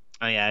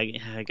 oh yeah,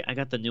 I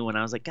got the new one.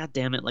 I was like, God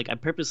damn it! Like, I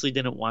purposely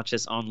didn't watch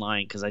this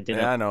online because I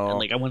didn't. Yeah, I know.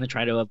 Like, I want to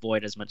try to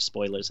avoid as much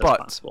spoilers as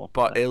possible.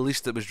 But at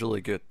least it was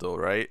really good, though,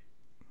 right?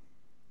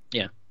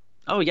 Yeah.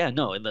 Oh yeah,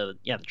 no, the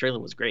trailer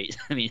was great.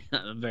 I mean,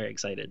 I'm very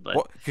excited,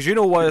 but Because you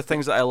know one of the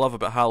things that I love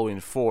about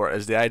Halloween 4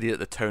 is the idea that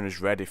the town is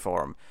ready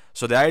for him.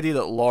 So the idea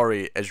that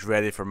Laurie is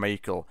ready for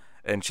Michael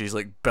and she's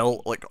like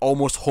built like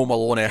almost Home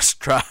Alone-esque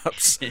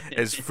traps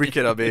is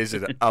freaking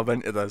amazing. I'm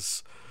into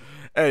this.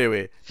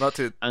 Anyway, not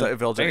to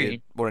divulge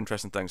into more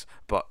interesting things,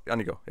 but on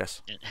you go.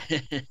 Yes.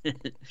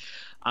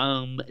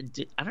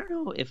 I don't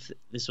know if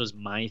this was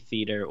my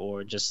theater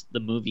or just the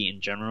movie in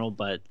general,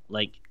 but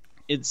like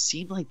it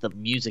seemed like the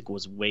music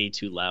was way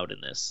too loud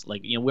in this.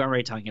 Like, you know, we're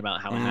already talking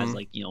about how it has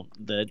like, you know,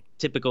 the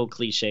typical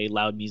cliche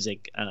loud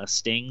music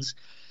stings,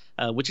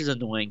 which is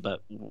annoying,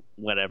 but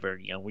whatever.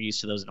 You know, we're used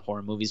to those in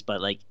horror movies,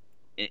 but like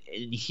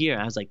in here,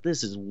 I was like,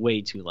 this is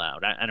way too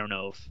loud. I don't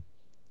know if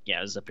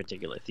it was a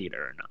particular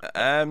theater or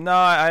not. No,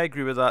 I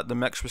agree with that. The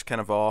mix was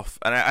kind of off,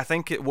 and I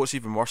think what's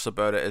even worse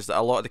about it is that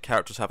a lot of the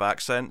characters have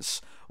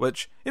accents,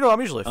 which, you know, I'm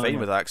usually fine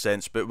with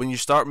accents, but when you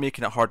start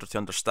making it harder to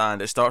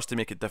understand, it starts to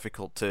make it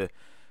difficult to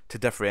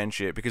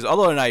differentiate, because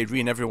other than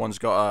Irene, everyone's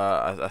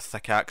got a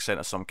thick accent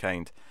of some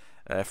kind.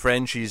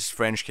 French, he's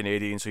French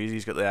Canadian, so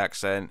he's got the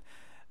accent.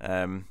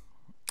 I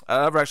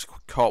never actually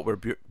caught where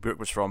Burke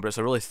was from, but it's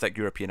a really thick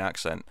European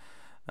accent.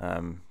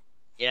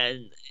 Yeah,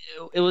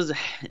 it was.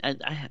 I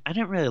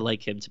didn't really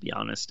like him, to be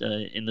honest,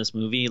 in this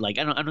movie. Like,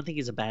 I don't think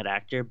he's a bad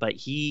actor, but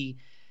he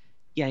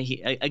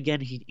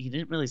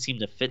didn't really seem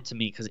to fit to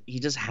me because he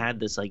just had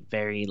this like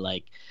very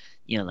like,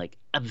 you know, like,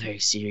 I'm a very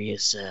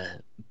serious,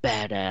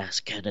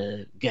 badass kind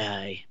of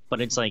guy.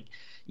 But it's like,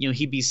 you know,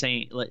 he'd be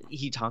saying, like,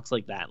 he talks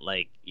like that,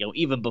 like, you know,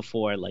 even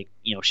before, like,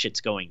 you know,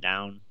 shit's going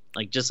down.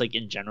 Like, just like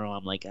in general,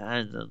 I'm like,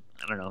 I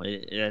don't know,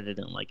 I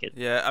didn't like it.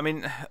 Yeah, I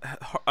mean,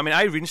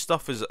 Irene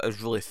stuff is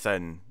really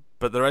thin,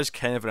 but there is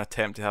kind of an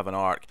attempt to have an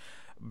arc.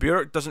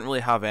 Bjork doesn't really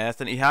have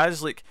anything. He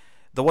has, like,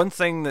 the one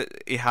thing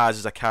that he has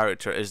as a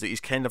character is that he's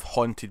kind of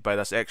haunted by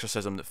this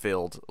exorcism that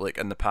failed, like,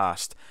 in the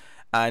past.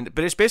 But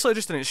it's basically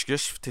just an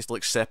excuse to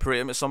like separate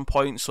him at some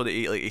point, so that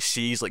he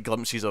sees like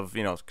glimpses of,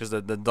 you know, because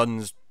the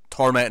nuns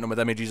tormenting him with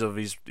images of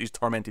his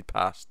tormented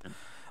past.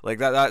 Like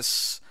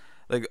that's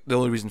like the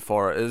only reason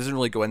for it. It doesn't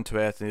really go into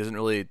it, and he doesn't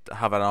really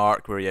have an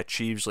arc where he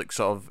achieves like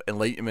sort of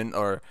enlightenment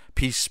or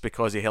peace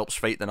because he helps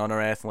fight the nun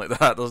or anything like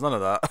that. There's none of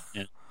that.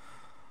 Yeah.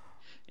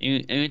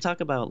 And we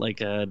talk about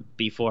like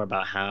before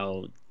about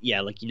how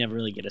like you never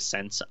really get a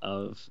sense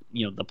of,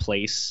 you know, the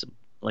place.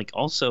 Like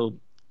also.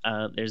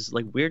 There's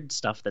like weird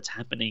stuff that's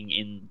happening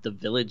in the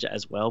village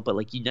as well, but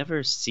like you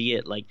never see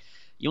it. Like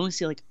you only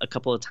see like a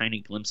couple of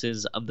tiny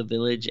glimpses of the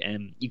village,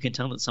 and you can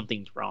tell that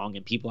something's wrong,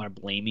 and people are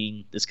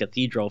blaming this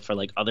cathedral for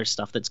like other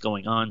stuff that's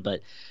going on.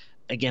 But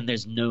again,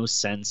 there's no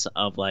sense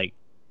of like,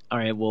 all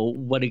right, well,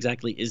 what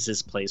exactly is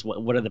this place?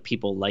 What are the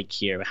people like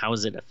here? How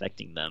is it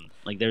affecting them?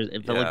 Like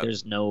it felt like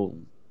there's no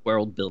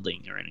world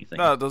building or anything.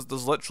 No,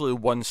 there's literally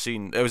one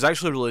scene. It was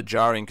actually really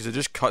jarring because it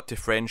just cut to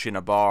French in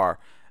a bar.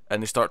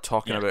 And they start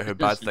talking about how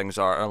bad things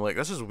are, and I'm like,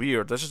 this is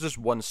weird. This is just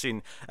one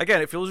scene.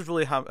 Again, it feels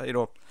really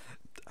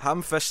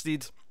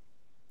ham-fisted.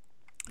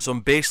 Some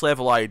base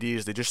level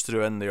ideas they just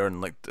threw in there, and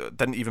like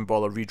didn't even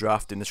bother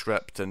redrafting the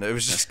script, and it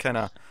was just kind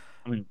of.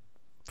 I mean,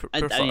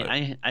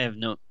 I have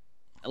no,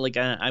 like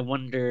I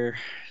wonder,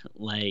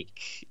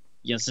 like,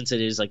 you know, since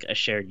it is like a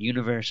shared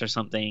universe or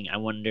something, I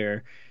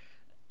wonder,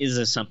 is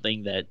this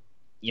something that,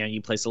 you know,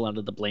 you place a lot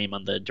of the blame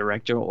on the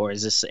director, or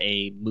is this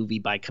a movie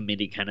by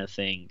committee kind of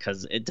thing?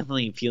 Because it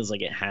definitely feels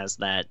like it has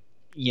that,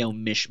 you know,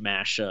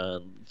 mishmash,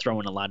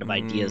 throwing a lot of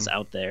ideas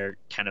out there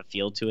kind of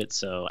feel to it.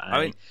 So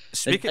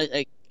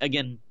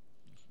again,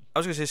 I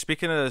was going to say,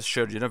 speaking of the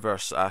shared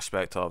universe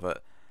aspect of it,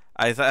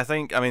 I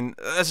think, I mean,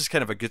 this is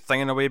kind of a good thing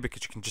in a way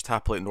because you can just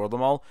happily ignore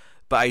them all.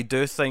 But I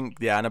do think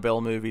the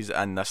Annabelle movies,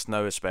 and this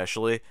now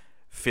especially,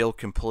 feel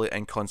completely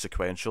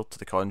inconsequential to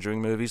the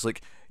Conjuring movies.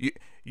 Like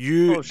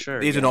Oh, sure,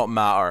 they do yeah. not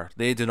matter.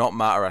 They do not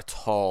matter at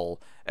all.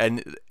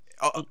 And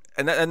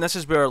this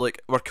is where,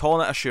 like, we're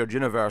calling it a shared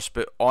universe,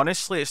 but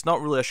honestly, it's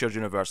not really a shared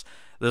universe.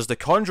 There's the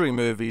Conjuring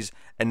movies,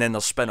 and then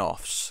there's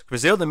spin-offs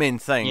because they're the main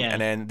thing, Yeah.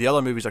 and then the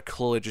other movies are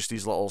clearly just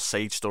these little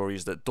side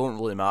stories that don't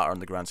really matter in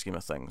the grand scheme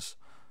of things.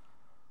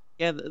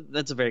 Yeah,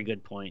 that's a very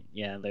good point.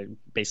 Yeah, they're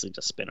basically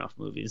just spin-off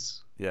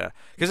movies. Yeah,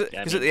 because I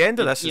at mean, the end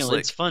of this, you it's know, like,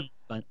 it's fun,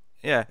 but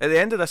yeah, at the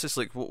end of this, it's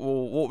like, well,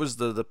 what was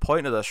the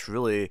point of this,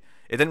 really?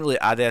 It didn't really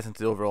add anything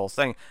to the overall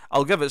thing.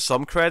 I'll give it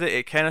some credit.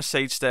 It kind of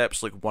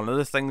sidesteps, like, one of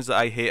the things that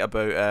I hate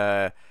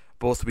about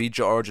both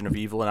Ouija Origin of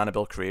Evil and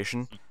Annabelle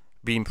Creation,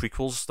 being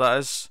prequels, that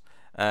is.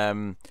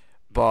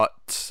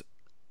 But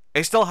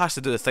it still has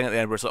to do the thing at the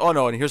end where it's like, oh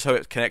no, and here's how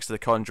it connects to The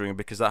Conjuring,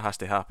 because that has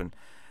to happen.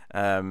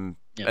 yeah. And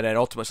then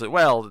ultimately it's like,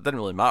 well, it didn't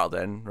really matter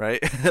then,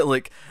 right?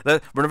 Like, we're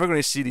never going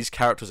to see these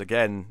characters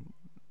again,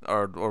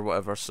 or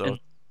whatever, so, And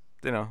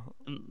you know.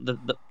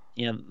 the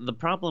yeah, the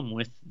problem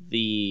with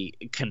the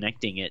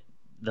connecting it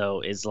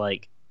though is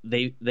like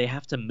they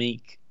have to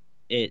make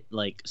it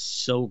like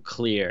so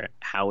clear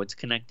how it's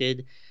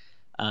connected,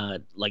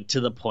 like to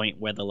the point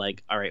where they're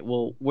like, all right,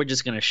 well, we're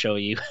just gonna show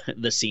you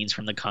the scenes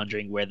from The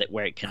Conjuring where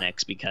it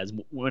connects because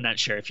we're not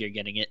sure if you're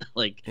getting it.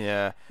 Like,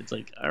 Yeah. it's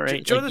like, all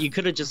right, do you know like, you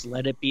could have just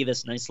let it be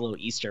this nice little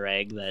Easter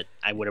egg that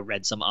I would have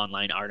read some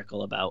online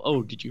article about.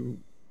 Oh, did you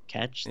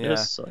catch Yeah.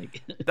 this?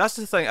 Like, That's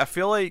the thing. I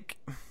feel like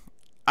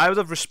I would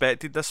have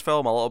respected this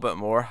film a little bit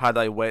more had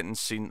I went and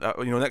seen.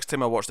 Next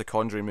time I watch the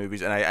Conjuring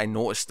movies and I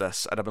noticed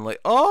this, I'd have been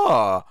like,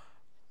 oh,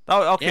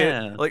 okay,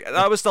 yeah, like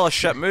that was still a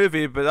shit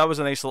movie, but that was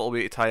a nice little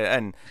way to tie it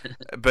in.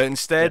 But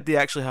instead, they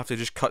actually have to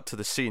just cut to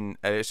the scene,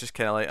 and it's just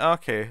kind of like,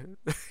 okay,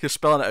 you're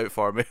spelling it out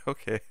for me,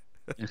 okay.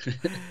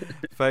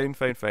 Fine.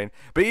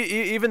 But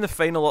even the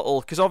final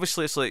little, because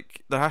obviously it's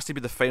like there has to be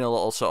the final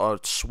little sort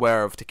of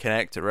swerve to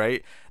connect it,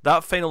 right?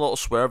 That final little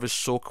swerve is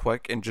so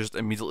quick and just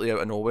immediately out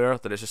of nowhere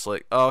that it's just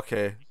like, oh,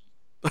 okay,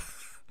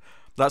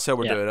 that's how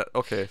we're yeah. doing it.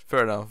 Okay,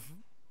 fair enough.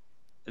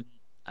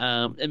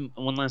 And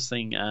one last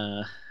thing,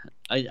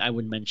 I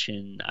would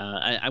mention,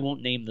 I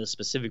won't name the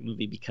specific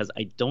movie because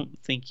I don't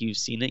think you've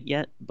seen it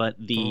yet, but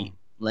the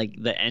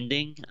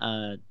ending,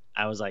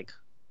 I was like,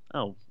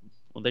 oh,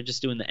 well, they're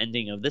just doing the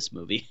ending of this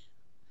movie.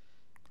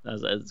 That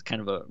was kind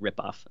of a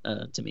ripoff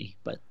to me,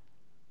 but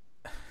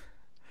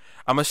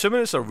I'm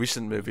assuming it's a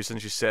recent movie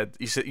since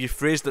you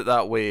phrased it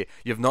that way.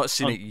 You've not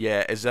seen oh, it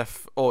yet, as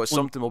if it's well,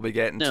 something we'll be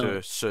getting no.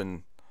 to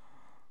soon.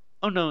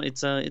 Oh no,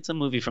 it's a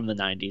movie from the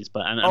 '90s,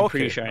 but I'm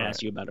pretty Okay, sure I all asked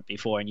right. you about it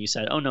before, and you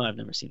said, "Oh no, I've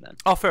never seen that."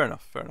 Oh, fair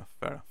enough.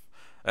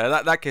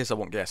 That case, I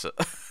won't guess it.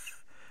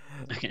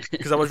 Okay.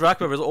 Because I was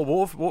racking my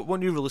brains, what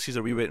new releases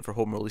are we waiting for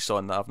home release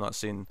on that I've not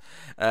seen?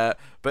 But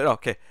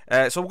okay,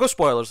 so we'll go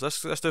spoilers.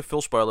 Let's do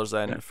full spoilers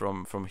then Yeah.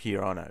 from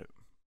here on out.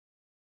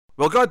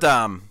 Well,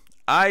 goddamn,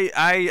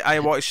 I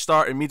want to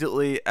start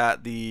immediately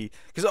at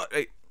because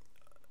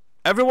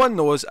everyone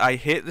knows I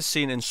hate the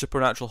scene in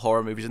supernatural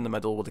horror movies in the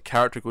middle where the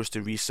character goes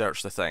to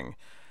research the thing.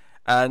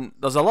 And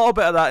there's a little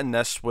bit of that in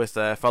this with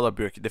Father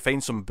Burke. They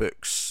find some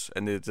books,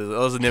 and there's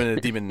the name of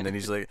the demon, and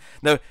he's like,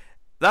 now,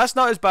 that's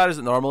not as bad as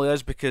it normally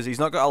is because he's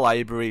not got a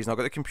library, he's not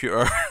got the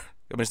computer.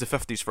 I mean, it's the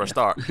 50s for a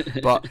start,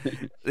 but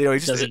he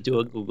just Doesn't do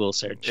a Google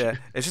search. yeah,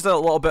 it's just a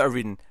little bit of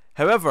reading.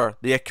 However,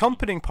 the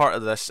accompanying part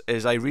of this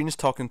is Irene's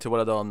talking to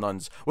one of the other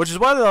nuns, which is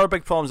one of the other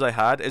big problems I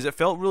had. Is it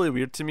felt really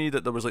weird to me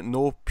that there was like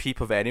no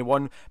peep of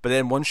anyone, but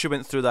then once she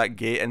went through that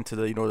gate into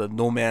the the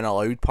no men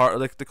allowed part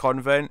of the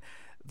convent,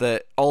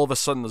 that all of a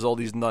sudden there's all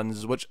these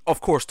nuns, which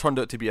of course turned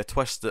out to be a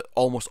twist that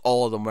almost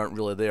all of them weren't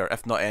really there,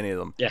 if not any of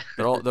them. Yeah.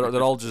 They're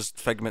all just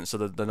figments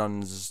of the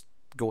nuns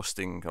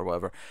ghosting or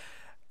whatever.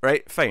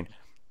 Right, fine.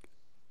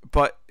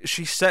 But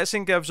she sits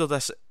and gives her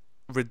this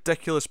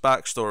ridiculous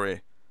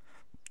backstory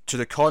to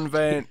the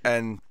convent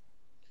and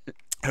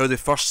how they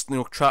first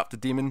trapped the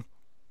demon.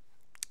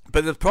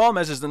 But the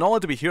problem is that not only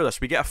do we hear this,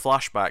 we get a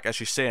flashback as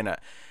she's saying it,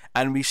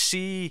 and we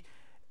see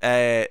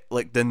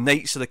like the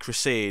Knights of the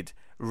Crusade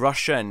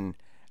rush in,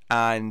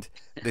 and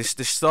they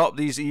stop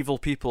these evil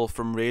people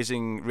from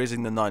raising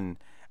the nun,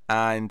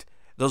 and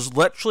there's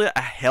literally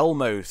a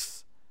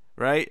hellmouth,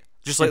 right?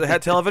 Just like the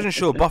hit television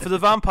show Buffy the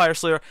Vampire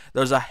Slayer,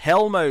 there's a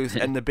hellmouth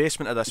in the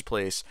basement of this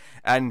place,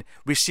 and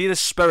we see the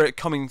spirit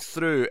coming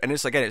through, and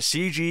it's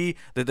CG.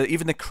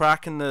 Even the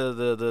crack in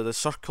the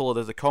circle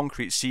of the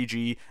concrete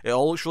CG. It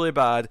all looks really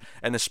bad,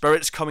 and the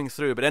spirit's coming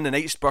through. But then the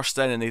knights burst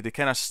in, and they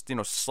kind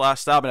of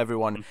stabbing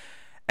everyone,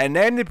 and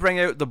then they bring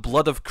out the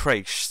blood of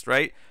Christ,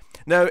 right?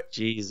 Now,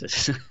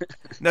 Jesus.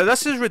 now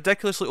this is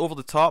ridiculously over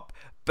the top,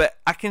 but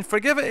I can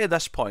forgive it at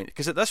this point,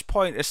 because at this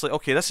point it's like,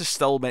 okay, this is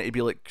still meant to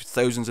be like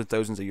thousands and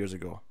thousands of years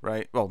ago,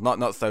 right? Well,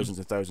 not thousands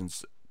and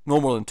thousands,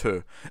 no more than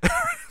two,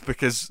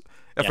 because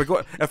if we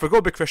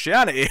go by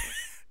Christianity,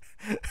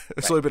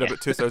 It's only been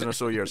about 2,000 or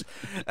so years.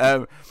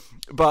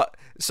 But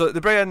so they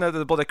bring in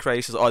the blood of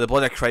Christ. The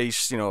blood of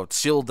Christ,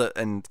 sealed it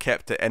and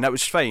kept it, and that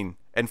was fine.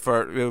 And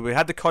we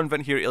had the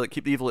convent here to like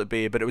keep the evil at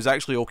bay, but it was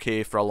actually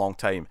okay for a long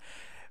time.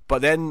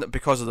 But then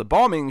because of the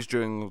bombings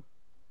during,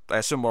 I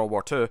assume, World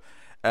War Two,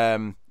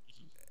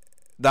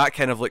 that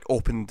kind of like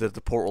opened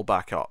the portal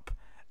back up.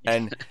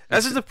 And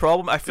this is the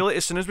problem. I feel like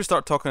as soon as we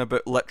start talking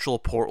about literal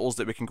portals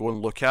that we can go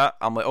and look at,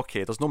 I'm like,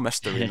 okay, there's no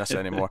mystery in this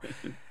anymore.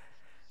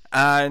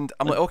 And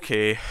I'm like,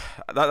 okay,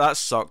 that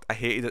sucked. I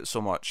hated it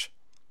so much.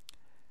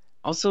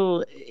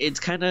 Also, it's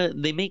kind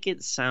of, they make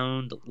it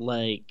sound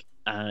like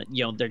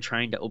they're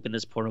trying to open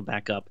this portal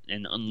back up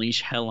and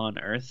unleash hell on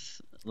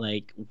Earth,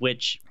 like,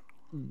 which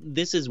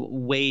this is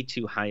way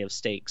too high of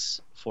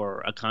stakes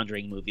for a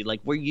Conjuring movie.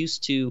 Like, we're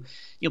used to,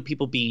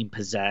 people being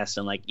possessed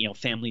and like,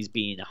 families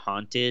being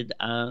haunted.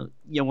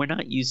 We're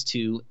not used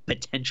to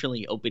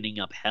potentially opening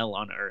up hell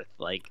on Earth.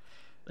 Like,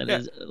 that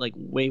is like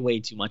way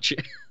too much.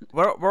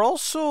 we're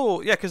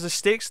also, because the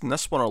stakes in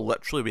this one are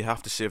literally we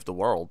have to save the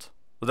world.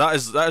 That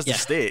is the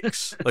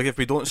stakes. Like, if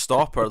we don't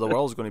stop her, the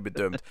world's going to be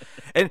doomed.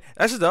 And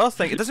this is the other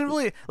thing. It doesn't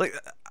really, like,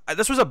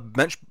 this was a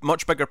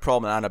much bigger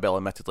problem than Annabelle,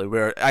 admittedly,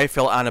 where I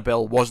felt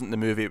Annabelle wasn't the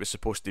movie it was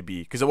supposed to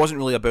be, because it wasn't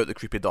really about the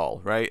creepy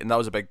doll, right? And that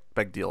was a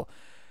big deal,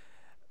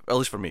 at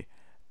least for me.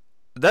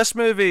 This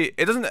movie,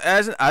 it isn't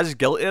as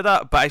guilty of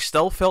that, but I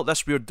still felt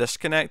this weird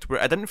disconnect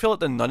where I didn't feel like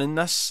the nun in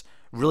this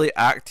really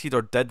acted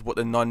or did what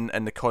the nun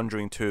in The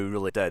Conjuring 2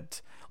 really did.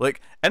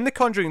 Like, in The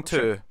Conjuring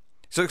 2...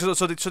 So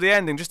the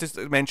ending, just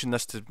to mention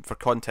this for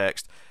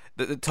context,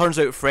 it turns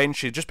out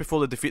Frenchie, just before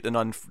they defeat the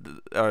nun,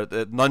 or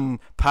the nun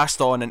passed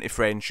on into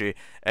Frenchie,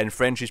 and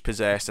Frenchie's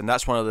possessed, and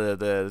that's one of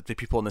the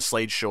people in the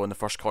slideshow in the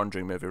first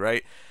Conjuring movie,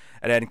 right?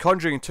 And then in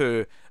Conjuring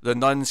 2, the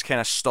nun's kind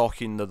of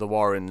stalking the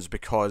Warrens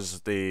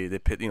because they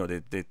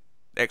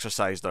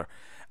exorcised her,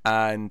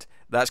 and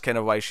that's kind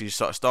of why she's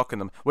sort of stalking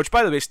them, which,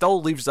 by the way, still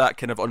leaves that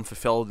kind of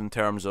unfulfilled in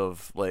terms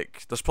of,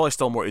 like, there's probably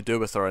still more to do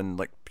with her in,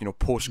 like,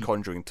 post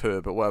Conjuring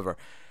 2, but whatever.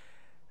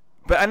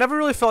 But I never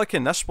really felt like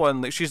in this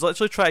one, like, she's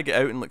literally trying to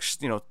get out and, like,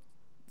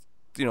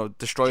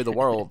 destroy the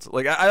world.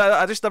 Like,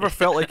 I just never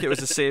felt like it was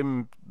the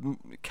same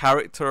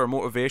character or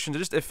motivation.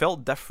 It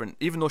felt different,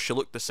 even though she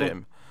looked the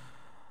same.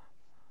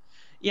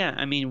 Yeah,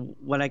 I mean,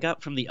 what I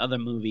got from the other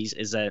movies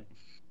is that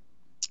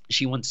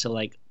she wants to,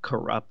 like,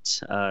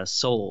 corrupt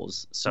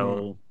souls.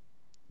 So,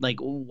 like,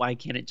 why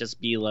can't it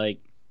just be like,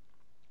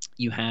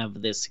 you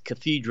have this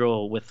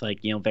cathedral with,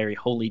 like, very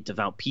holy,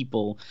 devout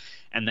people,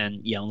 and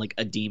then, like,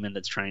 a demon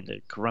that's trying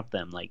to corrupt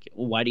them? Like,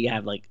 why do you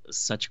have, like,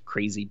 such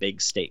crazy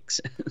big stakes?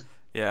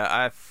 Yeah,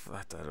 I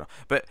don't know.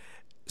 But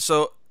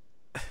so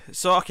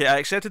okay, I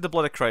accepted the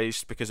blood of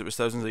Christ because it was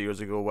thousands of years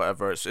ago,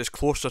 whatever. It's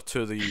closer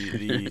to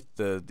the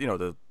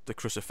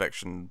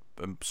crucifixion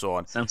and so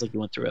on. Sounds like you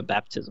went through a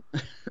baptism.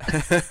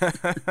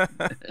 Accepted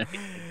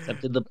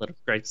the blood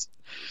of Christ.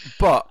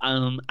 But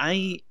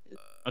okay.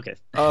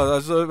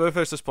 Let me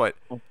finish this point.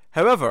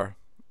 However,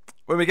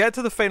 when we get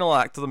to the final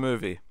act of the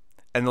movie,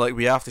 and like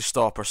we have to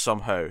stop her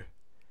somehow,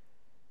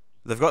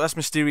 they've got this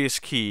mysterious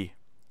key,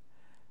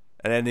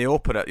 and then they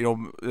open it.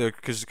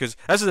 Because this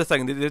is the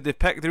thing. They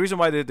pick the reason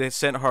why they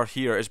sent her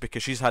here is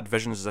because she's had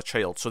visions as a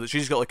child, so that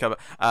she's got like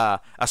a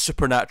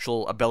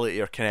supernatural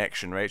ability or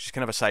connection, right? She's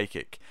kind of a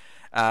psychic.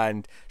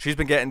 And she's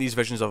been getting these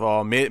visions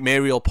of, Mary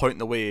will point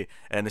the way,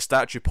 and the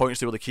statue points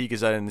to where the key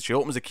goes in, and she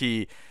opens the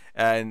key,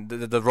 and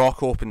the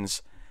rock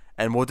opens,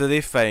 and what do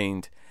they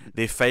find?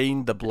 They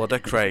find the blood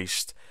of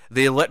Christ.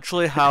 They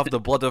literally have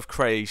the blood of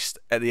Christ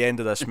at the end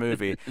of this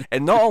movie.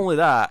 And not only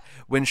that,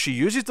 when she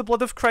uses the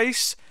blood of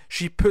Christ,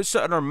 she puts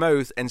it in her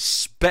mouth and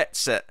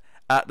spits it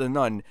at the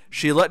nun.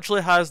 She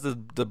literally has the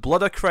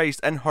blood of Christ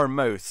in her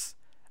mouth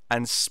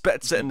and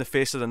spits it in the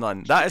face of the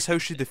nun. That is how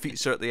she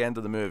defeats her at the end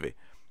of the movie.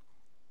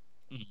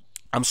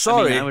 I'm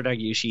sorry. I would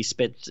argue she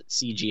spit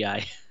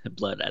CGI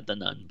blood at the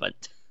nun,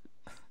 but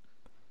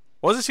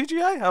was it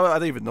CGI? I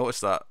didn't even notice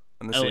that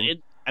in the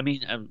scene.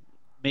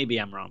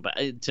 Maybe I'm wrong,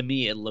 but to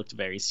me it looked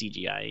very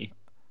CGI.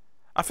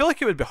 I feel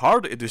like it would be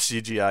harder to do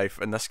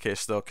CGI in this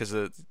case, though, because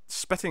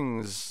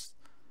spitting's.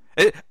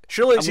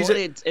 Surely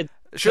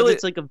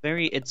it's like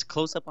it's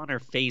close up on her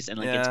face and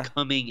like it's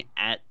coming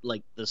at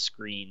like the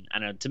screen. I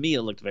don't know. To me,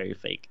 it looked very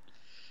fake.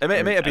 It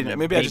may have been.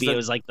 Maybe it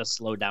was like the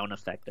slow down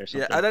effect or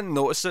something. Yeah, I didn't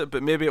notice it,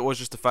 but maybe it was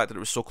just the fact that it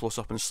was so close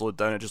up and slowed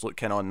down. It just looked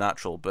kind of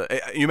unnatural.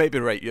 But you might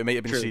be right. It might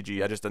have been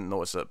CG. I just didn't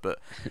notice it. But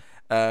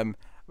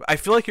I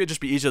feel like it would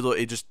just be easier though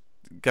to just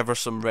give her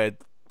some red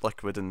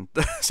liquid and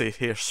say,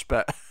 "Here,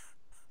 spit."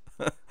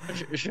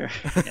 Sure.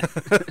 Yeah.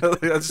 That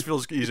just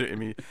feels easier to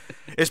me,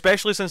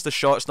 especially since the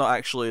shot's not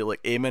actually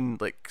like aiming.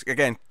 Like,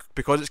 again,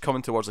 because it's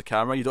coming towards the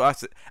camera, you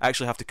don't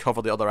actually have to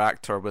cover the other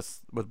actor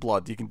with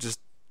blood. You can just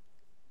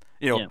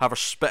have her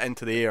spit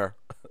into the air,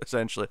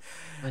 essentially.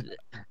 But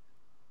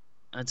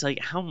it's like,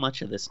 how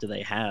much of this do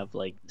they have?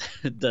 Like,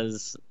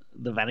 does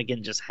the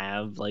Vatican just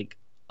have like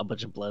a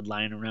bunch of blood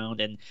lying around?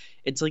 And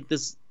it's like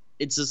this.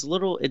 It's this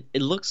little. It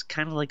looks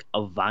kind of like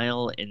a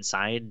vial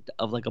inside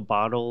of like a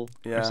bottle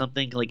or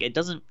something. Like, it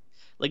doesn't.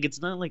 like it's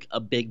not like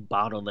a big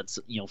bottle that's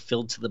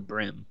filled to the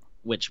brim.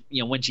 Which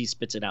when she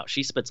spits it out,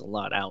 she spits a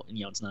lot out, and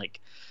it's not like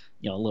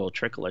a little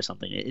trickle or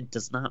something. It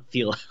does not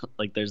feel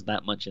like there's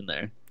that much in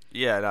there.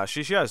 Yeah, nah,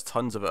 she has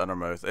tons of it in her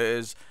mouth. It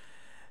is.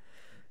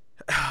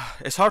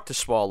 It's hard to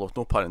swallow,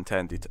 no pun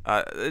intended.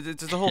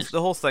 The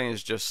whole thing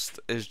it's just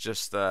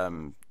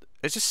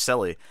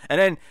silly. And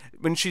then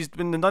when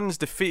the nun's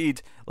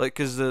defeated, like,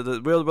 because the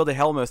where the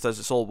Hellmouth is,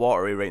 it's all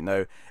watery right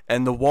now,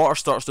 and the water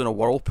starts doing a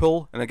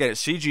whirlpool, and again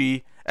it's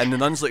CG, and the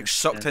nun's like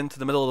sucked into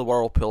the middle of the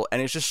whirlpool,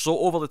 and it's just so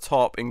over the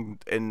top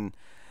and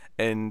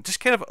just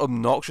kind of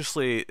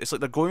obnoxiously, it's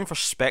like they're going for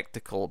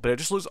spectacle, but it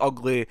just looks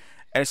ugly,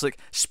 and it's like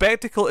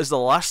spectacle is the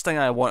last thing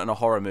I want in a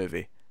horror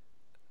movie.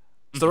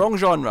 It's the wrong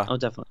genre. Oh,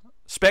 definitely.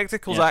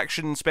 Spectacles,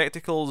 action,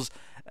 spectacles,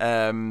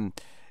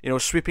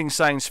 sweeping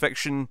science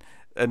fiction,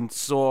 and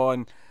so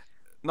on.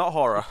 Not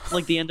horror.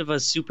 Like the end of a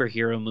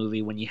superhero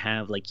movie when you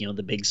have like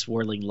the big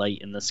swirling light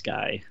in the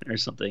sky or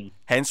something.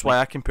 Hence why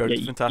I compared it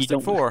to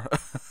Fantastic Four.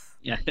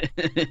 Yeah,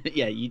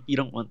 yeah, you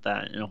don't want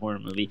that in a horror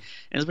movie,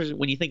 and especially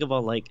when you think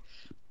about like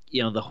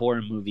the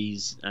horror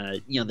movies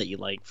that you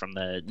like from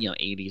the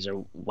 80s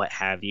or what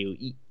have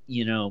you.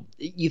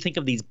 You think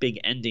of these big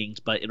endings,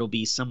 but it'll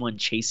be someone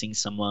chasing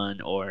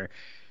someone, or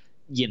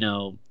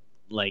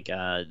like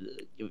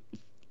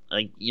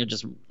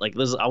just like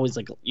there's always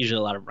like usually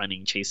a lot of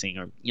running, chasing,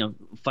 or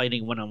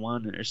fighting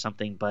one-on-one or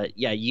something. But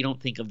yeah, you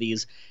don't think of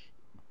these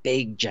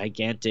big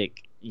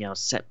gigantic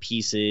set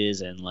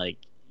pieces and like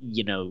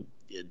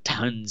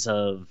tons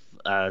of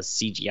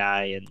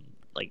CGI and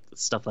like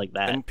stuff like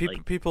that, and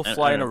like, people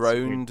flying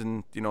around, weird.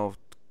 and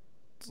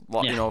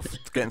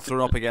getting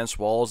thrown up against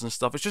walls and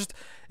stuff.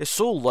 It's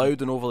so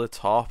loud and over the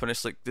top, and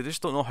it's like they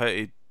just don't know how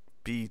to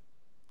be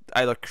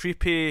either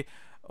creepy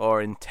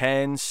or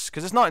intense,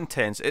 because it's not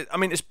intense.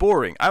 It's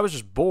boring. I was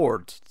just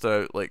bored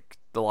throughout like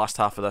the last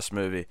half of this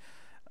movie.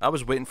 I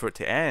was waiting for it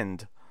to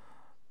end.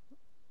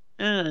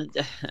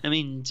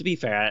 To be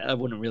fair, I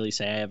wouldn't really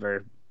say I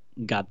ever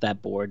got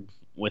that bored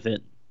with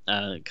it,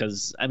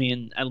 because at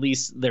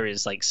least there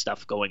is like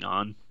stuff going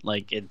on.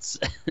 Like it's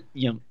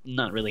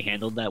not really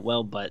handled that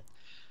well, but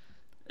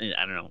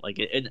I don't know. Like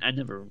I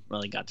never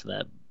really got to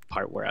that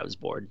part where I was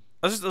bored.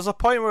 There's a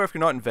point where if you're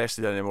not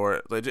invested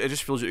anymore, like, it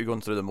just feels like you're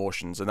going through the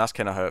motions, and that's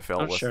kind of how it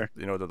felt with sure.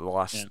 the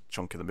last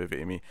chunk of the movie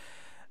to me.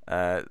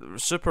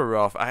 Super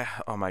rough.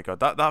 Oh my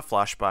god, that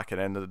flashback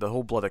and then the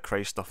whole blood of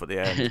Christ stuff at the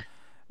end,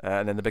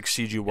 and then the big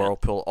CG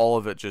whirlpool, all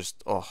of it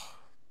just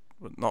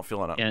not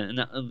feeling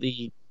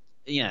it.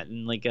 Yeah,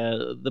 and like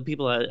the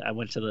people I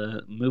went to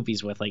the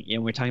movies with, like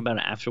we're talking about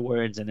it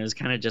afterwards, and it was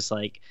kind of just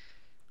like,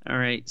 all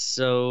right,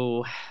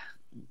 so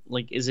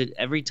like, is it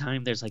every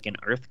time there's like an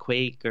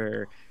earthquake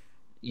or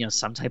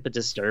some type of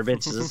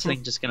disturbance, is this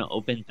thing just gonna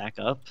open back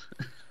up?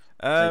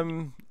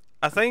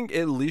 I think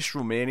at least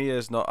Romania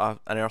is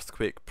not an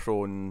earthquake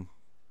prone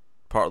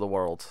part of the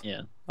world.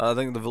 Yeah, I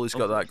think they've at least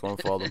got that going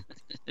for them.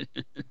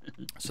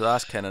 So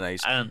that's kind of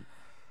nice.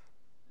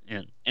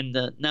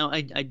 Now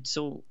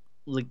so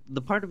like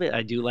the part of it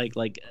I do like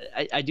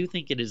I do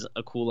think it is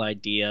a cool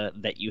idea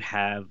that you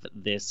have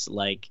this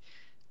like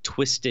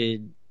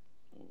twisted,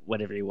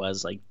 whatever he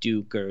was, like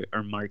Duke or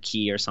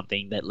Marquis or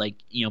something, that like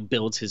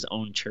builds his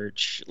own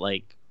church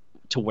like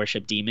to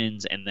worship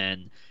demons, and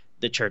then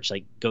the church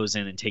like goes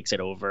in and takes it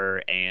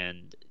over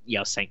and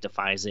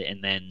sanctifies it,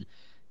 and then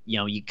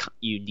you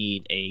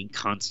need a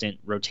constant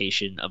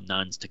rotation of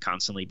nuns to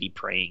constantly be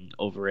praying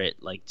over it,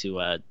 like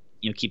to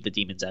keep the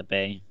demons at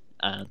bay.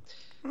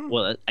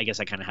 Well, I guess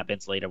that kind of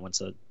happens later once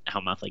the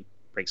Hellmouth like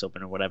breaks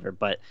open or whatever,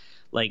 but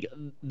like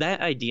that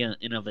idea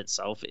in of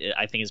itself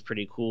I think is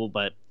pretty cool.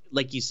 But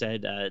like you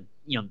said,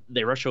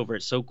 they rush over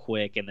it so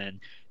quick, and then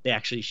they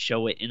actually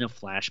show it in a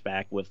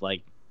flashback with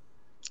like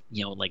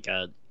like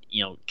a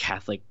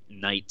Catholic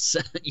knights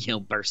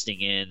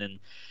bursting in, and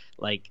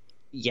like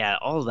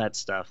all of that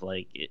stuff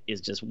like is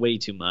just way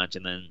too much.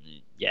 And then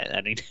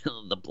adding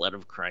the blood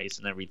of Christ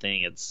and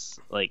everything, it's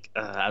like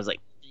I was like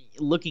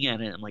looking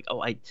at it, I'm like,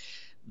 oh,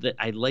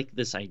 I like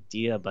this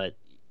idea, but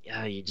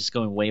you're just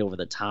going way over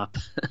the top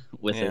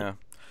with it.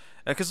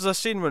 Because there's a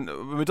scene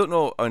when we don't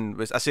know,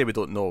 and I say we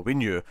don't know, we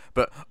knew,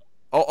 but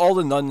all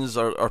the nuns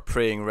are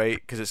praying, right?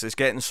 Because it's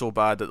getting so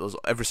bad that there's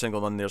every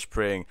single nun there's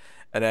praying,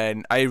 and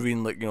then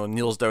Irene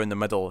kneels down in the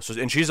middle,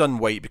 and she's in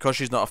white because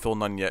she's not a full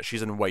nun yet.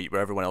 She's in white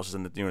where everyone else is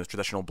in the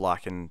traditional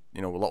black and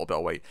a little bit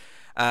of white,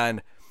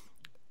 and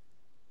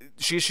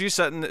she's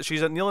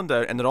kneeling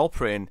down, and they're all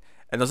praying.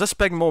 And there's this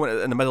big moment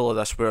in the middle of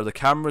this where the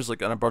camera's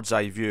like in a bird's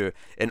eye view,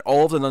 and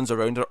all of the nuns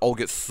around her all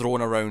get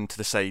thrown around to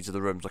the sides of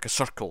the rooms like a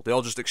circle. They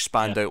all just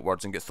expand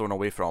outwards and get thrown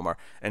away from her,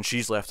 and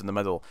she's left in the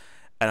middle.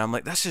 And I'm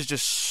like, this is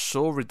just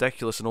so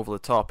ridiculous and over the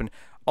top. And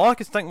all I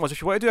could think was,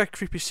 if you want to do a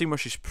creepy scene where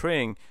she's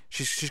praying,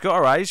 she's got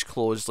her eyes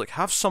closed, like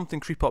have something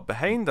creep up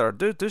behind her,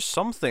 do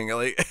something,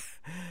 like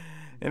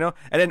And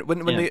then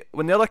when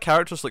the other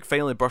characters like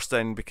finally burst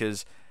in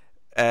because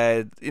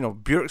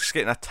Bjork's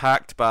getting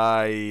attacked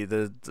by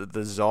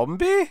the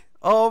zombie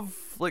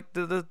of like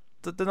the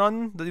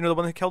nun, the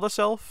one who killed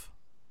herself.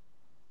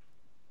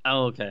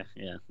 Oh, okay,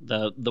 yeah,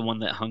 the one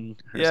that hung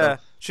Yeah,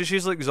 herself.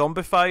 she's like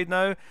zombified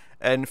now,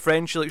 and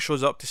French like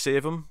shows up to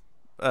save him,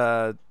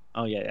 uh,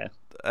 Oh yeah, yeah.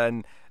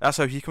 and that's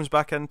how he comes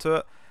back into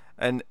it.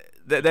 And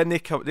then they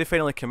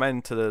finally come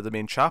into the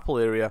main chapel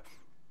area,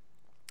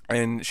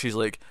 and she's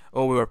like,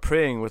 "Oh, we were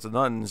praying with the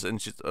nuns,"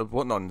 and she's,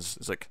 "What nuns?"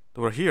 It's like,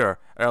 "We're here,"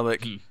 and I'm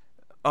like,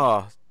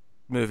 "Ah, oh,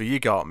 movie, you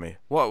got me.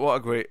 What a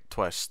great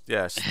twist.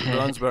 Yes, the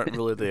nuns weren't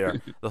really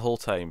there the whole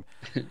time."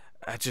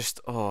 I just,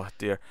 oh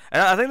dear.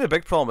 And I think the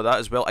big problem with that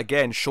as well,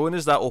 again, showing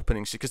us that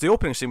opening scene, because the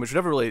opening scene, which we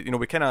never really,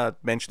 we kind of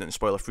mentioned it in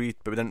spoiler free,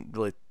 but we didn't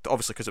really,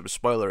 obviously because it was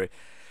spoilery.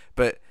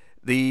 But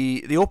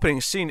the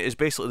opening scene is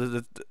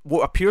basically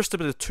what appears to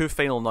be the two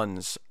final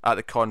nuns at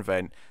the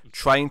convent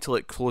trying to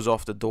like close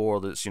off the door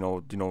that's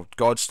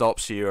God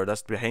stops here.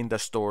 That's behind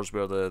this doors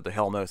where the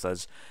Hellmouth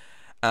is,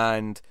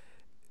 and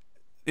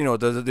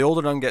the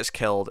older nun gets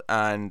killed,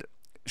 and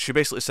she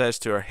basically says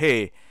to her,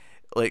 "Hey,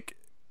 like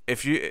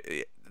if you."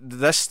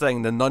 This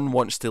thing, the nun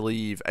wants to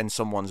leave in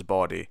someone's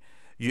body.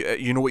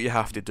 You know what you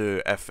have to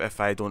do if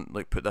I don't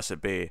like put this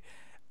at bay,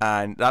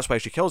 and that's why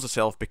she kills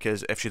herself,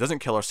 because if she doesn't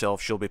kill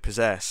herself, she'll be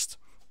possessed,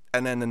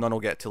 and then the nun will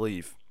get to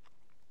leave.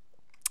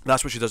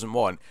 That's what she doesn't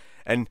want,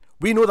 and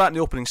we know that in the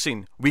opening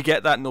scene. We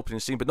get that in the opening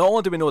scene, but not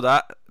only do we know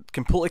that,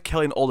 completely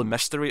killing all the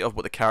mystery of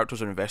what the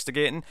characters are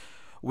investigating,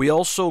 we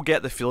also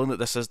get the feeling that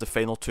this is the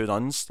final two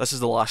nuns. This is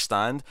the last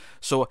stand.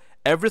 So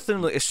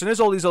everything, like, as soon as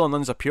all these other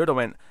nuns appeared, I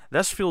went,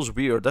 this feels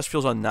weird. This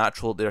feels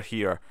unnatural that they're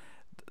here.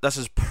 This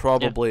is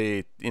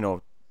probably,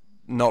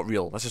 not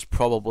real. This is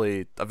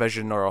probably a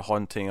vision or a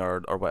haunting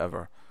or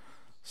whatever.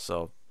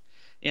 So.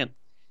 Yeah,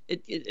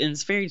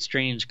 it's very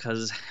strange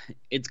because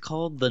it's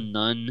called The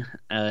Nun,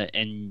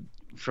 and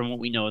from what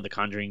we know of the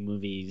Conjuring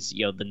movies,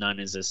 the nun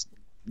is this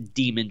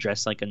demon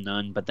dressed like a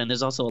nun, but then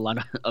there's also a lot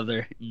of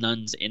other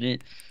nuns in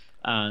it.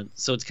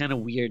 So it's kind of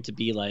weird to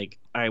be like,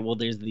 all right, well,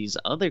 there's these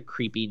other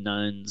creepy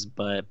nuns,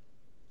 but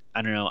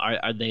I don't know,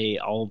 are they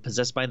all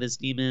possessed by this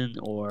demon,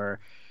 or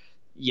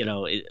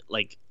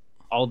like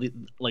all the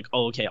like,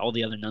 oh, okay, all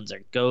the other nuns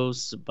are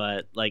ghosts,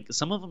 but like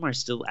some of them are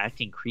still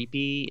acting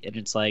creepy, and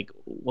it's like,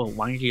 well,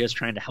 why aren't you guys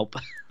trying to help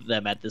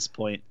them at this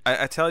point?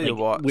 I tell you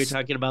Like, what, we're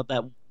talking about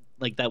that,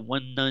 like that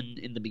one nun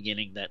in the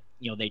beginning that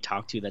they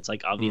talk to that's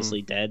like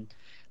obviously dead.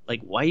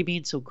 Like, why are you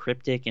being so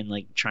cryptic and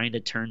like trying to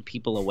turn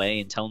people away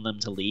and telling them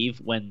to leave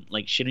when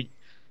like shouldn't?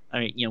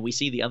 We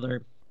see the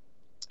other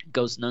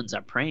ghost nuns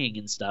are praying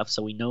and stuff,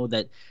 so we know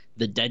that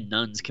the dead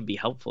nuns can be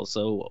helpful.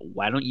 So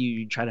why don't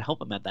you try to help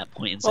them at that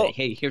point and say, well,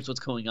 hey, here's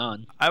what's going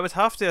on? I would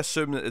have to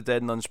assume that the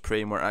dead nuns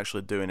praying weren't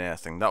actually doing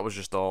anything. That was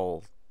just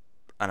all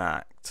an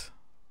act.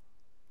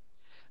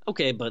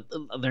 Okay, but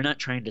they're not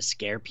trying to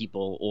scare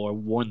people or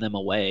warn them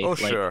away. Oh, Like,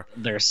 sure.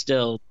 they're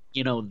still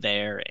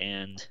there,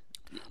 and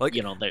Like,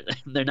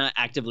 they're not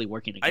actively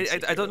working against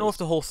the I don't know if heroes.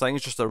 the whole thing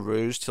is just a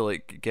ruse to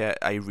like get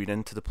Irene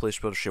into the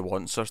place where she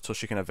wants her, so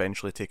she can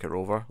eventually take her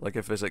over. Like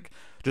if it's like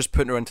just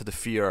putting her into the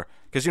fear,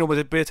 because by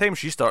the time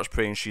she starts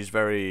praying, she's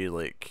very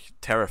like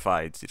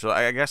terrified. So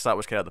I guess that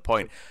was kind of the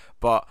point.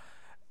 But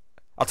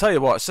I'll tell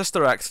you what,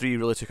 Sister Act 3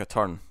 really took a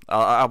turn.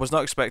 I was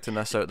not expecting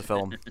this out of the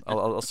film.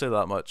 I'll say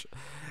that much.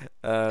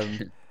 I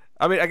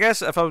mean, I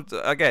guess if I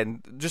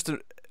again just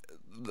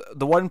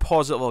the one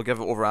positive I'll give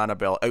it over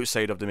Annabelle,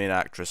 outside of the main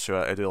actress who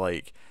I do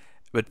like,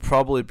 would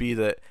probably be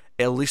that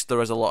at least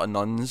there is a lot of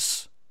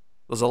nuns.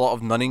 There's a lot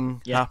of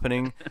nunning Yeah.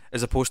 happening,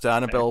 as opposed to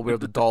Annabelle, where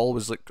the doll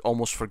was like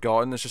almost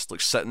forgotten. It's just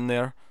like sitting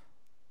there,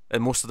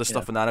 and most of the Yeah.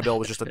 stuff in Annabelle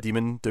was just a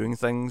demon doing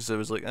things. It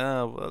was like,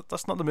 well,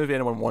 that's not the movie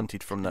anyone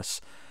wanted from this.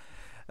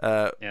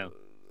 Uh, Yeah.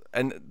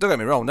 and don't get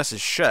me wrong, this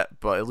is shit,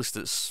 but at least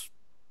it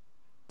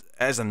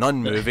is a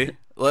nun movie.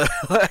 Like,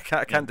 I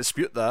Yeah. can't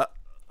dispute that.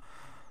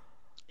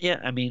 Yeah,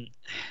 I mean,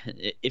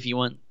 if you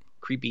want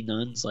creepy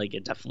nuns, like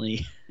it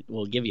definitely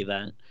will give you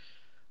that.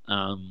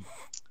 Um,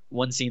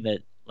 One scene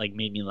that like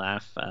made me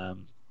laugh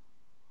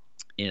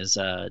is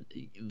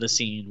the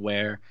scene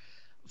where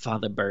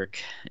Father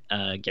Burke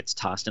gets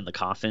tossed in the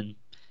coffin,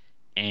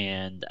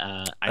 and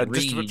And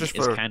Irene just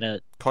is for kind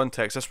of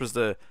context, this was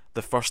the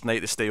first night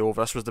to stay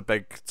over. This was the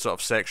big sort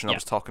of section I yeah,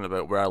 was talking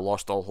about where I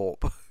lost all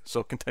hope.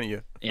 So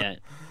continue. yeah.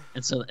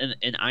 And so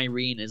and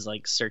Irene is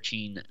like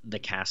searching the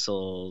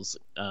castle's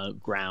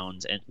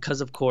grounds, and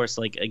because of course,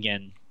 like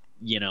again,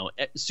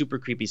 super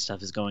creepy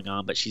stuff is going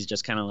on, but she's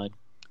just kind of like,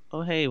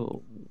 oh hey,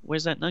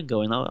 where's that nun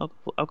going? I'll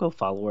go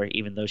follow her,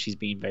 even though she's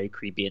being very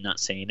creepy and not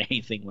saying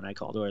anything when I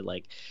called her.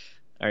 Like,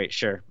 all right,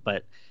 sure,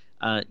 but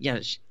yeah.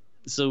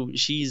 So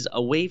she's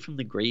away from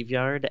the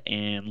graveyard,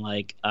 and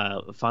like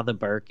Father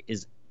Burke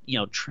is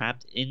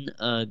trapped in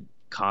a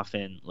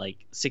coffin like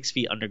 6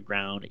 feet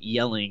underground,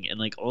 yelling, and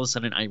like all of a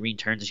sudden Irene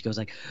turns and she goes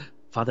like,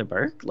 Father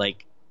Burke,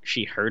 like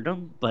she heard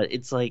him, but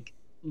it's like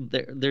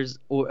there's,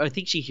 or I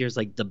think she hears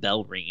like the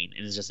bell ringing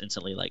and is just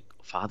instantly like,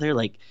 Father,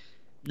 like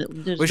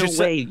there's We no should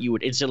way you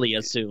would instantly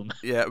assume.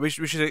 Yeah, we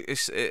should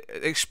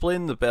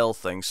explain the bell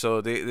thing.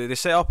 So they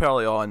set up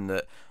early on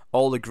that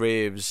all the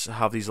graves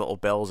have these little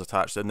bells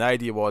attached. And the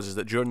idea was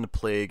that during the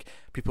plague,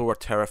 people were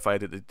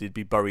terrified that they'd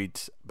be buried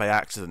by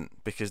accident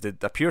because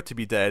they'd appear to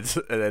be dead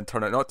and then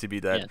turn out not to be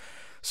dead. Yeah.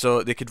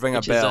 So they could ring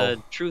a bell. Which is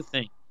a true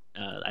thing.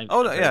 I've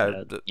yeah,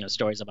 heard,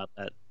 stories about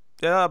that.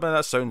 Yeah, I mean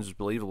that sounds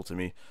believable to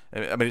me.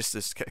 I mean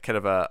it's kind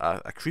of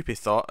a creepy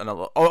thought, and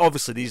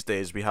obviously these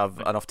days we have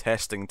enough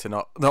testing to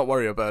not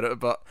worry about it.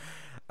 But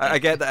I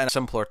get that in a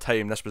simpler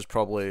time, this was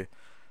probably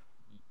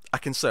a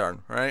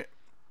concern, right?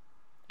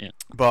 Yeah.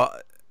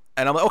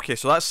 And I'm like, okay,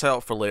 so that's set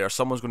up for later.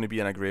 Someone's going to be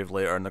in a grave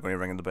later, and they're going to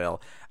ring the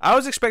bell. I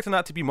was expecting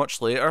that to be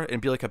much later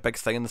and be like a big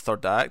thing in the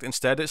third act.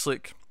 Instead, it's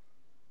like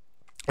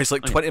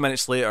 20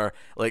 minutes later,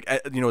 like,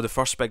 the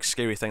first big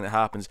scary thing that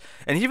happens.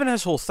 And even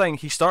his whole thing,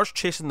 he starts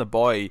chasing the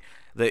boy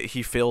that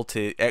he failed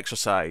to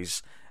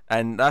exorcise,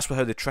 and that's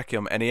how they trick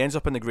him. And he ends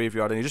up in the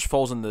graveyard, and he just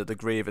falls in the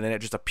grave, and then it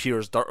just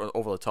appears dirt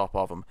over the top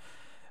of him.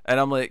 And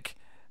I'm like,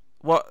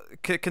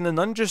 what? Can the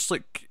nun just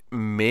like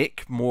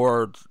make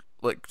more?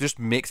 Like, just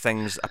make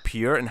things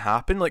appear and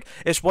happen. Like,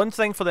 it's one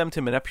thing for them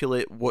to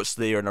manipulate what's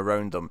there and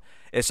around them.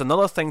 It's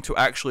another thing to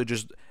actually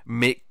just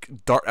make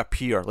dirt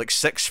appear. Like,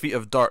 6 feet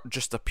of dirt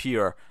just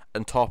appear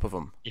on top of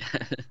them. Yeah.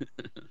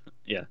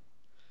 Yeah.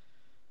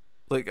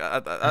 Like,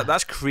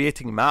 that's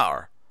creating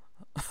matter.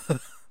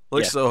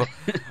 Like, Yeah. so,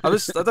 I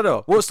don't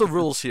know. What's the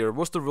rules here?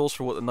 What's the rules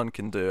for what the nun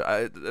can do?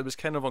 It was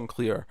kind of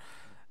unclear.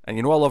 And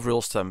I love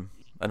rules, Tim,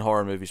 in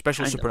horror movies,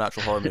 especially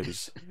supernatural horror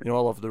movies. I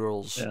love the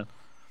rules. Yeah.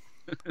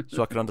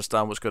 So I can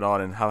understand what's going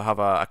on and have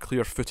a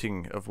clear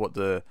footing of what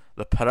the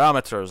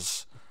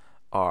parameters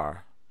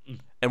are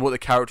and what the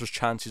character's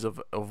chances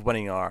of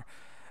winning are.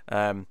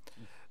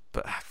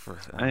 But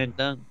I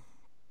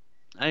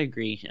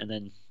agree. And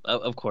then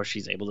of course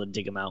she's able to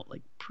dig him out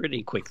like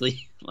pretty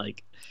quickly.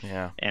 Like,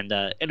 yeah. And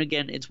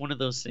again, it's one of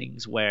those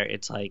things where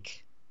it's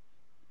like,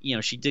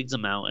 she digs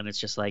him out and it's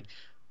just like,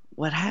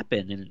 what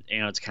happened? And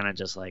it's kind of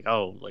just like,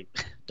 oh, like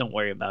don't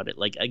worry about it.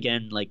 Like,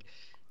 again, like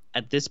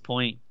at this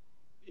point,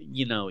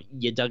 you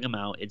dug him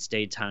out. It's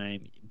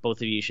daytime.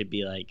 Both of you should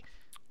be like,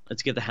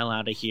 let's get the hell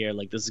out of here.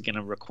 Like, this is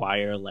gonna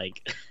require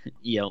like,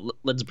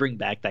 let's bring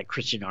back that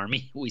Christian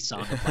army we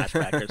saw in the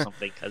flashback or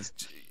something. Because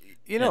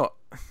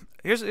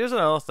here's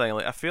another thing.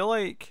 Like, I feel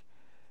like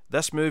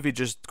this movie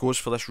just goes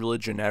for this really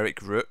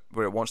generic route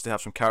where it wants to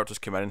have some characters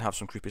come in and have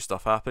some creepy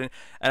stuff happening.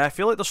 And I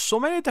feel like there's so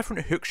many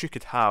different hooks you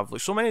could have.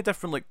 Like, so many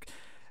different like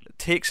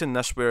takes in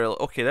this where,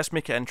 okay, let's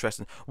make it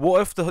interesting.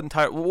 What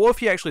if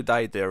he actually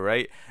died there,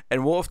 right?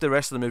 And what if the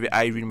rest of the movie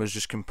Irene was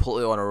just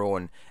completely on her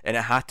own and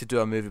it had to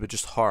do a movie with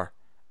just her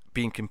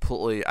being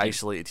completely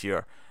isolated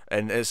here,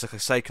 and it's like a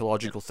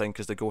psychological thing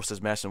because the ghost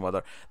is messing with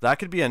her? That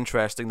could be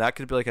interesting. That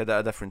could be like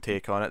a different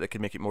take on it that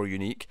could make it more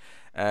unique.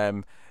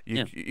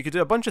 You could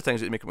do a bunch of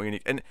things that make it more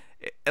unique, and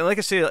like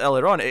I say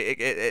earlier on,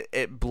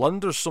 it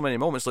blunders so many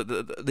moments. Like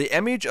the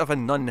image of a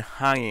nun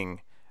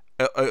hanging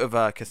out of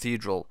a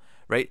cathedral,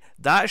 right?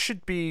 That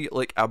should be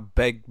like a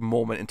big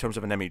moment in terms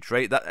of an image,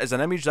 right? That as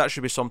an image, that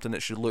should be something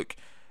that should look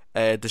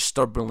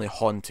disturbingly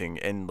haunting,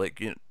 and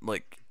like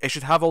it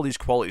should have all these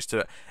qualities to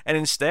it. And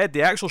instead,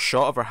 the actual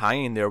shot of her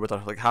hanging there with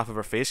her like half of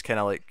her face kind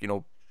of like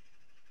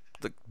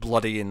like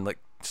bloody and like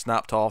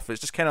snapped off,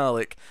 it's just kind of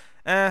like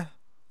it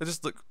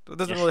just it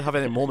doesn't really have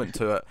any moment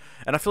to it.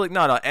 And I feel like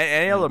no,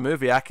 any other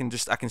movie I can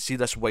see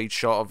this wide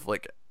shot of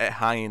like it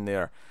hanging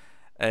there.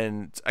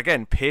 And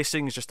again,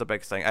 pacing is just a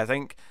big thing, I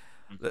think.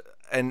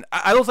 And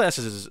I don't think this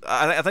is.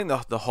 I think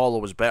the Hollow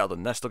was better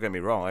than this. Don't get me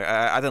wrong.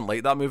 I didn't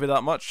like that movie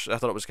that much. I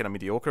thought it was kind of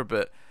mediocre.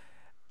 But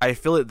I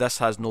feel like this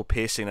has no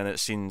pacing in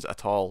its scenes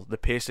at all. The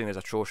pacing is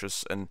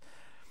atrocious. And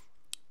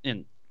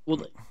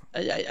well,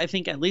 I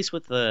think at least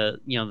with the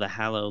the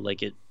Hallow,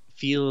 like it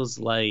feels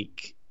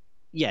like,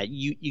 yeah,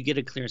 you get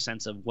a clear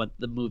sense of what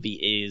the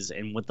movie is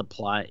and what the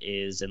plot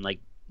is, and like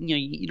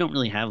you don't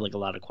really have like a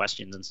lot of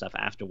questions and stuff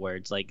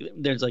afterwards. Like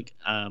there's like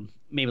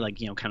maybe like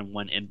kind of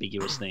one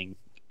ambiguous thing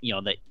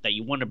that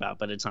you wonder about,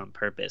 but it's on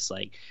purpose.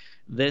 Like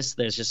this,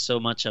 there's just so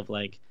much of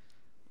like,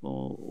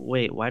 well,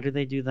 wait, why did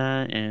they do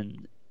that?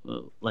 And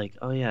like,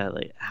 oh yeah,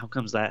 like how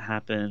comes that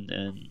happened?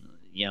 And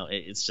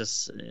it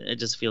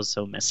just feels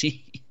so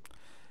messy.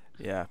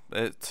 Yeah,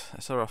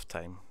 it's a rough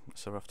time.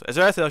 Is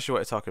there anything else you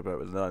want to talk about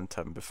with Nun,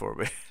 Tim, before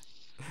we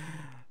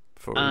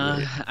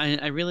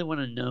I really want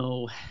to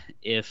know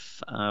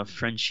if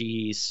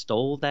Frenchie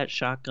stole that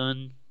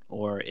shotgun,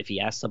 or if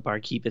he asked the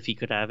barkeep if he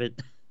could have it.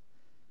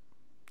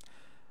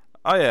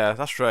 Oh yeah,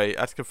 that's right.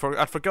 I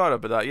forgot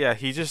about that. Yeah,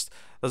 there's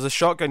a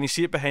shotgun. You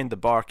see it behind the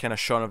bar, kind of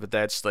Shaun of the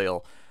Dead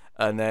style,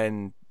 and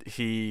then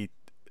he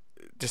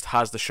just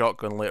has the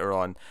shotgun later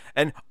on.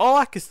 And all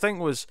I could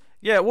think was,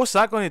 yeah, what's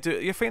that going to do?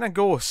 You're fighting a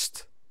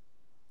ghost.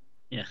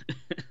 Yeah.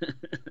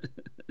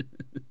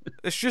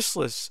 It's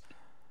useless.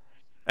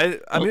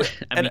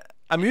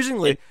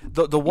 Amusingly,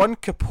 the one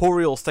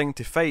corporeal thing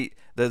to fight,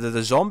 the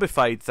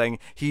zombified thing,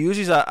 he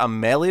uses a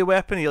melee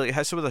weapon. He like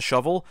hits it with a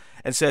shovel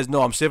and says,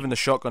 "No, I'm saving the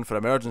shotgun for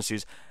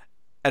emergencies."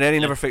 And then he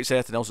never fights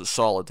anything else that's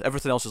solid.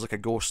 Everything else is like a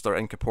ghost or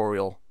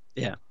incorporeal.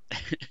 Yeah.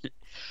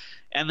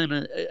 And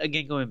then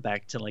again, going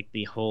back to like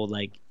the whole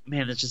like,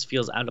 man, it just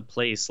feels out of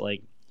place.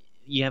 Like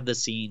you have the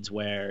scenes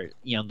where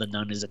the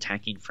nun is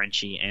attacking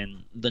Frenchie,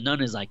 and the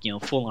nun is like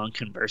full on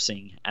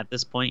conversing at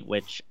this point,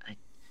 which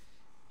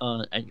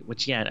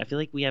yeah, I feel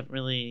like we haven't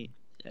really.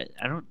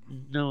 I don't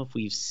know if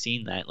we've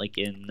seen that like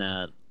in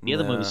the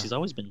other movies. Nah. She's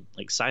always been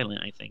like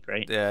silent, I think,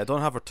 right? Yeah,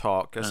 don't have her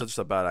talk. That's Uh, just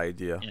a bad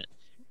idea. yeah.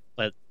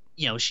 But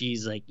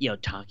she's like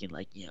talking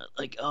like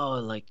like, oh,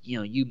 like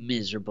you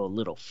miserable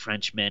little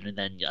Frenchman, and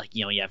then like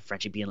you have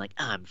Frenchie being like,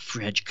 I'm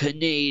French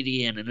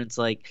Canadian, and it's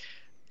like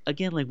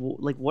again like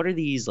what are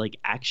these like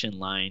action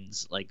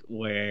lines like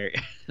where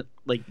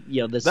like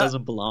this That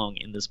doesn't belong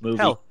in this movie.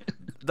 hell,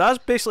 that's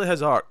basically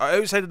his arc.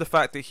 Outside of the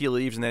fact that he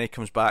leaves and then he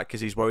comes back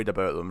because he's worried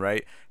about them,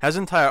 right? His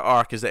entire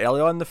arc is that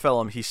early on in the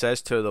film he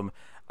says to them,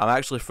 "I'm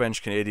actually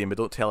French Canadian, but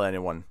don't tell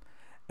anyone."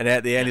 And then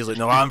at the end he's like,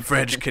 "No, I'm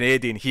French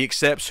Canadian." He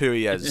accepts who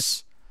he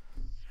is.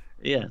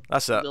 Yeah,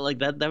 That's it. like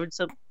that would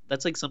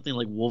that's like something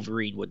like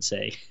Wolverine would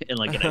say in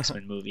like an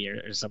X-Men movie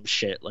or some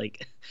shit.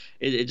 Like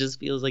it just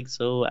feels like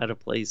so out of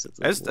place. It's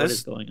like, what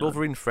is going on?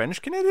 Wolverine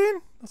French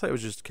Canadian? I thought it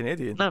was just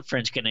Canadian. Not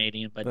French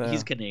Canadian, but Yeah.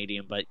 he's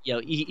Canadian. But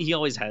he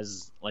always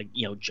has like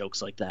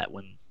jokes like that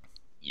when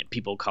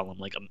people call him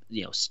like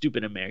a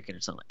stupid American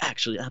or something.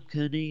 Actually, I'm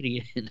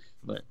Canadian,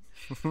 but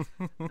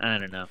I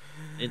don't know.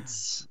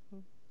 It's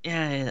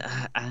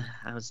yeah,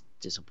 I was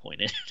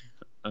disappointed,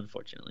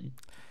 unfortunately.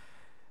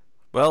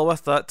 Well,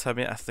 with that,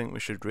 Timmy, I think we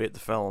should rate the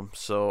film.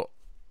 So,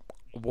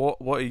 what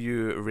are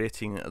you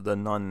rating The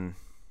Nun?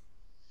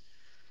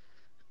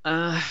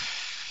 Uh,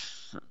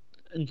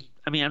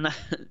 I mean, I'm not.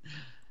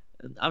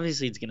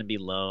 Obviously, it's gonna be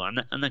low. I'm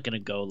not gonna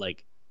go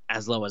like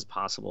as low as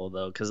possible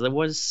though, because there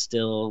was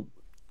still,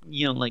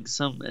 like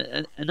some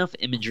enough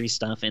imagery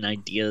stuff and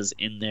ideas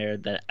in there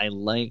that I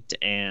liked,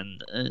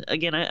 and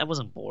again, I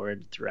wasn't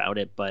bored throughout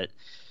it, but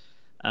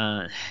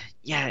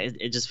yeah,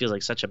 it just feels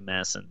like such a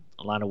mess and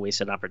a lot of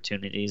wasted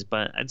opportunities.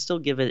 But I'd still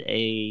give it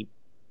mm,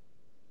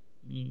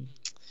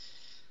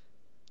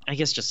 I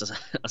guess just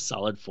a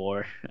solid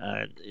 4.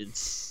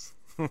 It's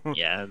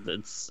yeah,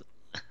 it's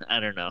I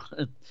don't know.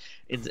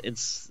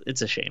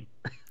 It's a shame.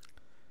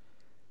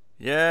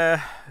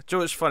 Yeah,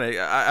 Joe, it's funny.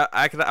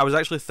 I was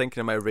actually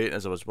thinking of my rating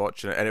as I was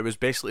watching it, and it was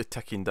basically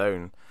ticking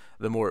down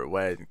the more it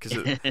went. Because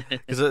at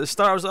the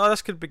start I was like, oh,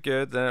 this could be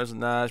good. Then I was like,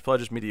 nah, it's probably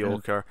just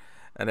mediocre.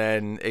 And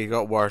then it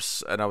got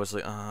worse, and I was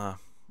like, I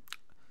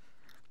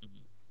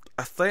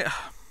think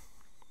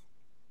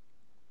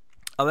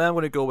I'm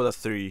going to go with a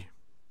 3.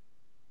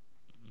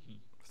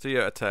 3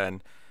 out of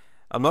 10.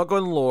 I'm not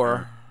going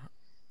lower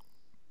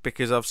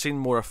because I've seen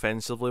more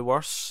offensively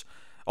worse.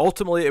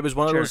 Ultimately, it was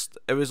one of Sure. those.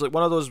 It was like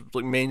one of those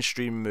like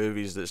mainstream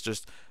movies that's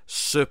just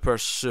super,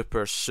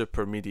 super,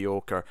 super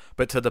mediocre,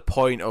 but to the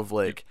point of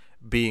like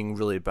being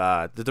really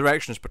bad. The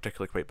direction is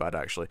particularly quite bad,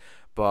 actually.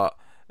 But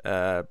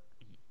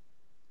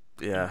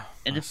yeah,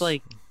 And if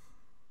like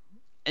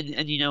and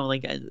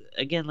like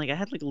again, like I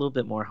had like a little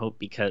bit more hope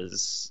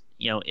because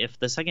if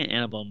the second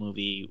Annabelle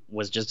movie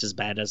was just as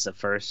bad as the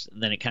first,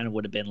 then it kind of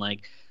would have been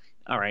like,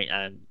 all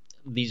right,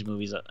 these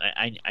movies,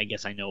 I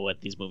guess I know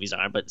what these movies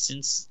are, but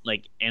since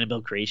like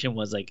Annabelle Creation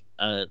was like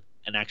an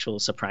actual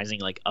surprising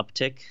like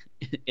uptick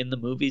in the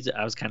movies,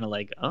 I was kind of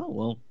like, oh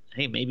well,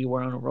 hey, maybe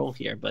we're on a roll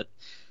here, but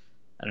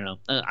I don't know.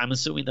 I'm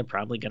assuming they're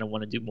probably gonna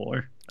want to do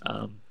more.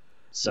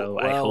 So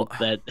I well, hope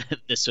that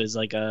this was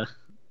like a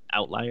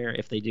outlier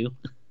if they do.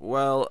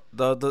 well,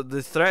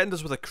 they threatened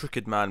us with a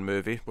Crooked Man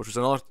movie, which was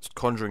another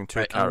Conjuring 2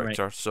 Right. Oh, right.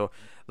 character, so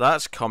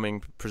that's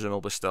coming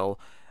presumably still.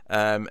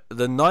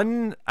 The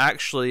Nun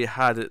actually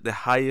had the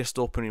highest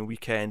opening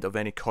weekend of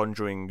any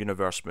Conjuring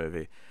universe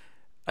movie,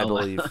 I Oh, wow.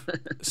 believe.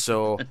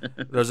 So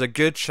there's a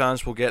good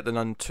chance we'll get the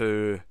Nun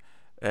 2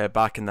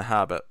 back in the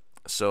habit.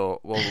 So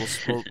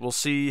we'll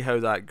see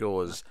how that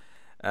goes.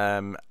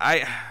 I mean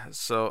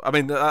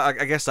I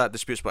guess that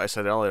disputes what I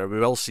said earlier. We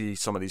will see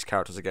some of these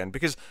characters again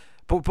because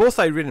both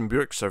Irene and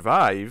Burke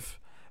survive.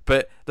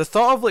 But the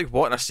thought of like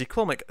wanting a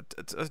sequel, I'm like,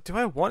 do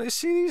I want to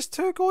see these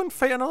two go and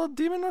fight another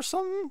demon or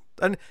something?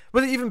 And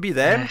would it even be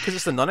them? Because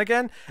it's the Nun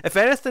again. If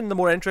anything, the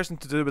more interesting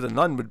to do with the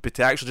Nun would be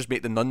to actually just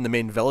make the Nun the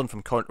main villain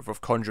from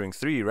Conjuring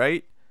 3,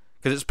 right?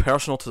 Because it's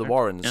personal to the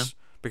Warrens. Yeah.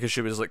 Because she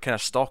was like kind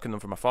of stalking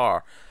them from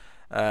afar.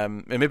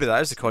 And maybe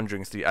that is the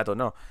Conjuring 3. I don't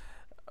know,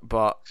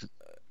 but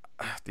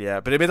yeah,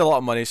 but it made a lot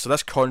of money, so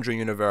this Conjuring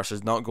universe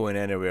is not going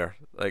anywhere.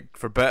 Like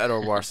for better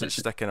or worse, it's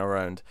sticking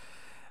around.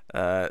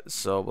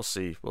 So we'll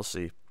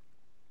see.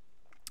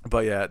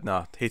 But yeah,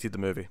 nah, hated the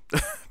movie,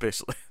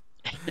 basically.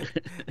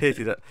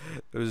 Hated it.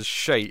 It was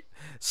shite.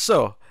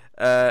 So,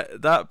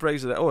 that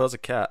brings it. Oh, there's a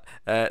cat.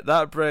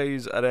 That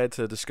brings an end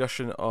to the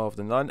discussion of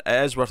The Nun.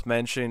 It is worth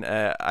mentioning,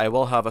 I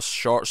will have a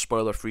short,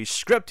 spoiler-free,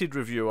 scripted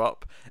review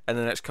up in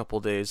the next couple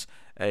of days.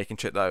 You can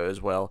check that out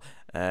as well,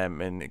 and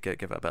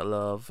give it a bit of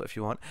love if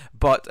you want.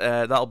 But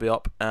that'll be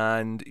up,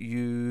 and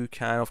you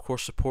can, of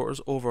course, support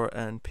us over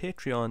on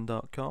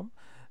patreon.com.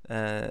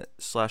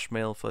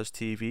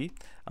 /MailFuzzTV.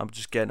 I'm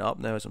just getting it up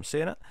now as I'm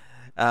saying it.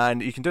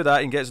 And you can do that.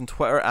 You can get us on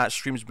Twitter at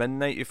Streams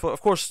Midnight.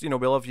 Of course, we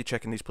love you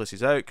checking these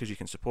places out because you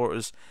can support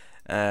us,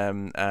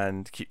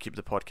 and keep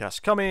the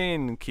podcast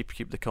coming, and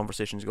keep the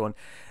conversations going.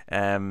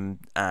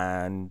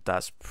 And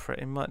that's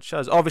pretty much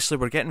us. Obviously,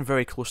 we're getting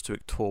very close to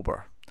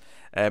October.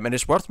 And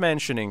it's worth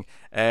mentioning,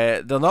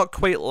 they're not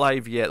quite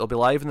live yet. They'll be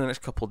live in the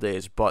next couple of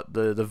days. But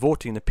the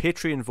voting, the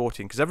Patreon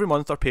voting, because every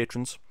month our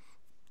patrons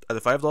at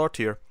the $5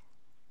 tier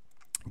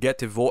get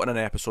to vote in an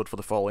episode for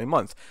the following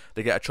month.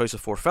 They get a choice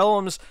of 4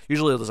 films.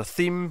 Usually there's a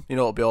theme.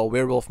 It'll be all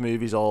werewolf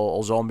movies,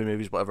 all zombie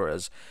movies, whatever it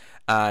is.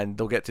 And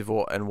they'll get to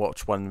vote in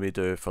which one we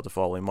do for the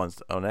following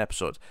month on an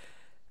episode.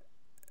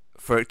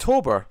 For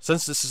October,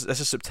 since this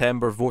is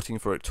September, voting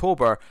for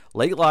October,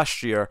 like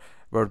last year,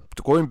 we're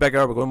going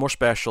bigger, we're going more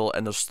special,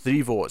 and there's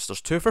 3 votes.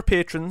 There's 2 for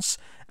patrons,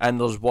 and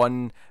there's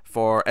 1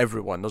 for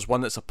everyone. There's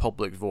 1 that's a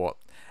public vote.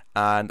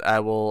 And I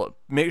will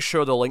make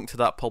sure the link to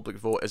that public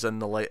vote is in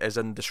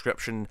the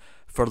description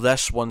for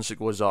this once it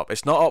goes up.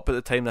 It's not up at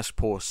the time this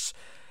posts,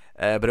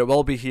 but it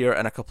will be here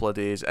in a couple of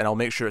days, and I'll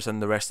make sure it's in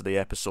the rest of the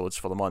episodes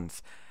for the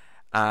month.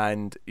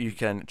 And you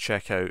can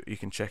check out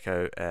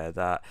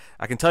that.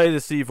 I can tell you the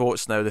 3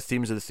 votes now. The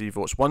themes of the 3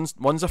 votes.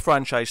 One's a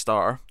franchise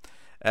starter,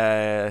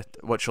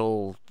 which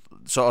will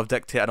sort of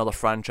dictate another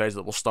franchise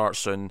that will start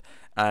soon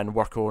and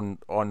work on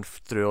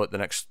throughout the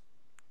next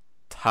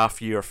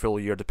half year, full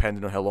year,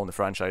 depending on how long the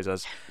franchise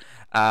is.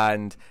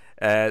 And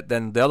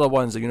then the other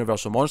one's the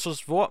Universal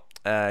Monsters vote.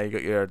 You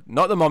got your,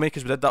 not the Mummy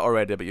because we did that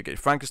already, but you get your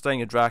Frankenstein,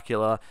 your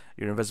Dracula,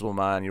 your Invisible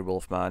Man, your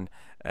Wolfman,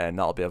 and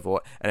that'll be a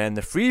vote. And then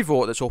the free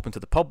vote that's open to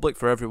the public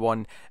for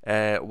everyone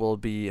will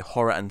be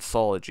horror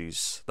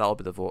anthologies. That'll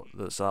be the vote.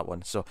 That's that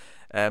one. So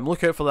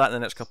look out for that in the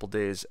next couple of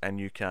days,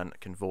 and you can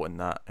vote in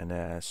that.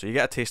 And so you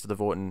get a taste of the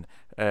voting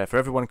for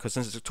everyone, because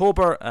since it's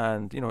October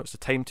and it's the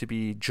time to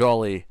be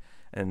jolly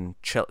and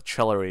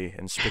chillery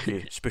and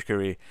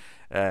spookery,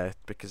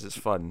 because it's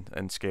fun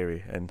and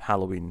scary and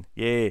Halloween.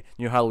 Yay,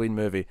 new Halloween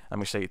movie.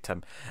 I'm excited,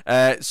 Tim.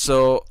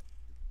 So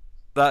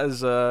that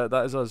is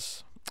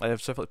us. I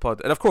have Syphilitic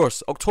Pod. And of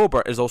course,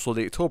 October is also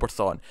the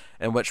Octoberthon,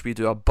 in which we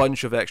do a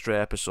bunch of extra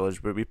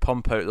episodes where we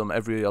pump out them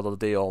every other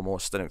day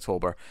almost in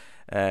October,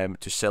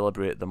 to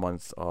celebrate the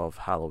month of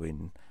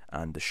Halloween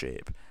and The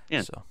Shape.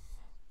 Yeah. So.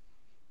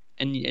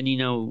 And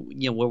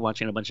we're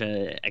watching a bunch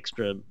of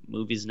extra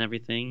movies and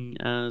everything.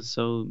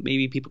 So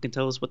maybe people can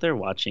tell us what they're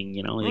watching.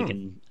 They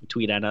can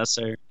tweet at us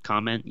or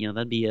comment.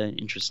 That'd be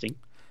interesting.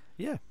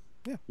 Yeah.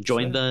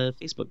 Join the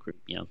Facebook group.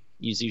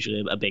 Use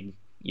usually a big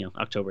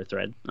October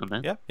thread on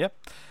that. Yeah.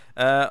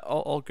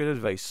 All good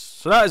advice.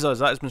 So that is us.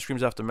 That has been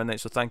Screams After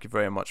Midnight. So thank you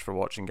very much for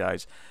watching,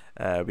 guys.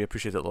 We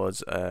appreciate it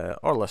loads.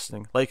 Or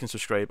listening. Like and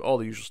subscribe. All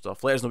the usual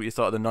stuff. Let us know what you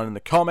thought of the Nun in the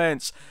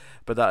comments.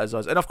 But that is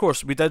us. And of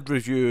course, we did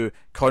review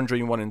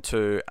Conjuring 1 and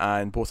 2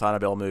 and both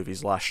Annabelle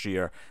movies last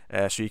year.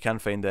 So you can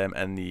find them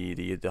in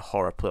the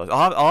horror playlist.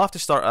 I'll have to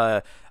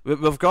start.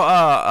 We've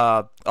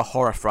got a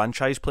horror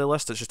franchise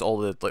playlist. It's just all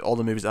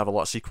the movies that have a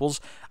lot of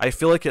sequels. I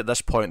feel like at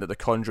this point that the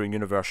Conjuring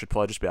universe should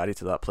probably just be added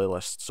to that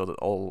playlist so that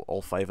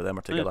all 5 of them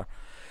are together.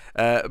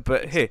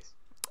 But hey,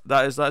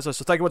 that is us.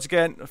 So thank you once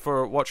again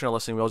for watching or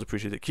listening. We always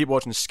appreciate it. Keep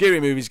watching scary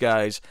movies,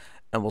 guys,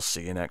 and we'll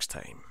see you next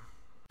time.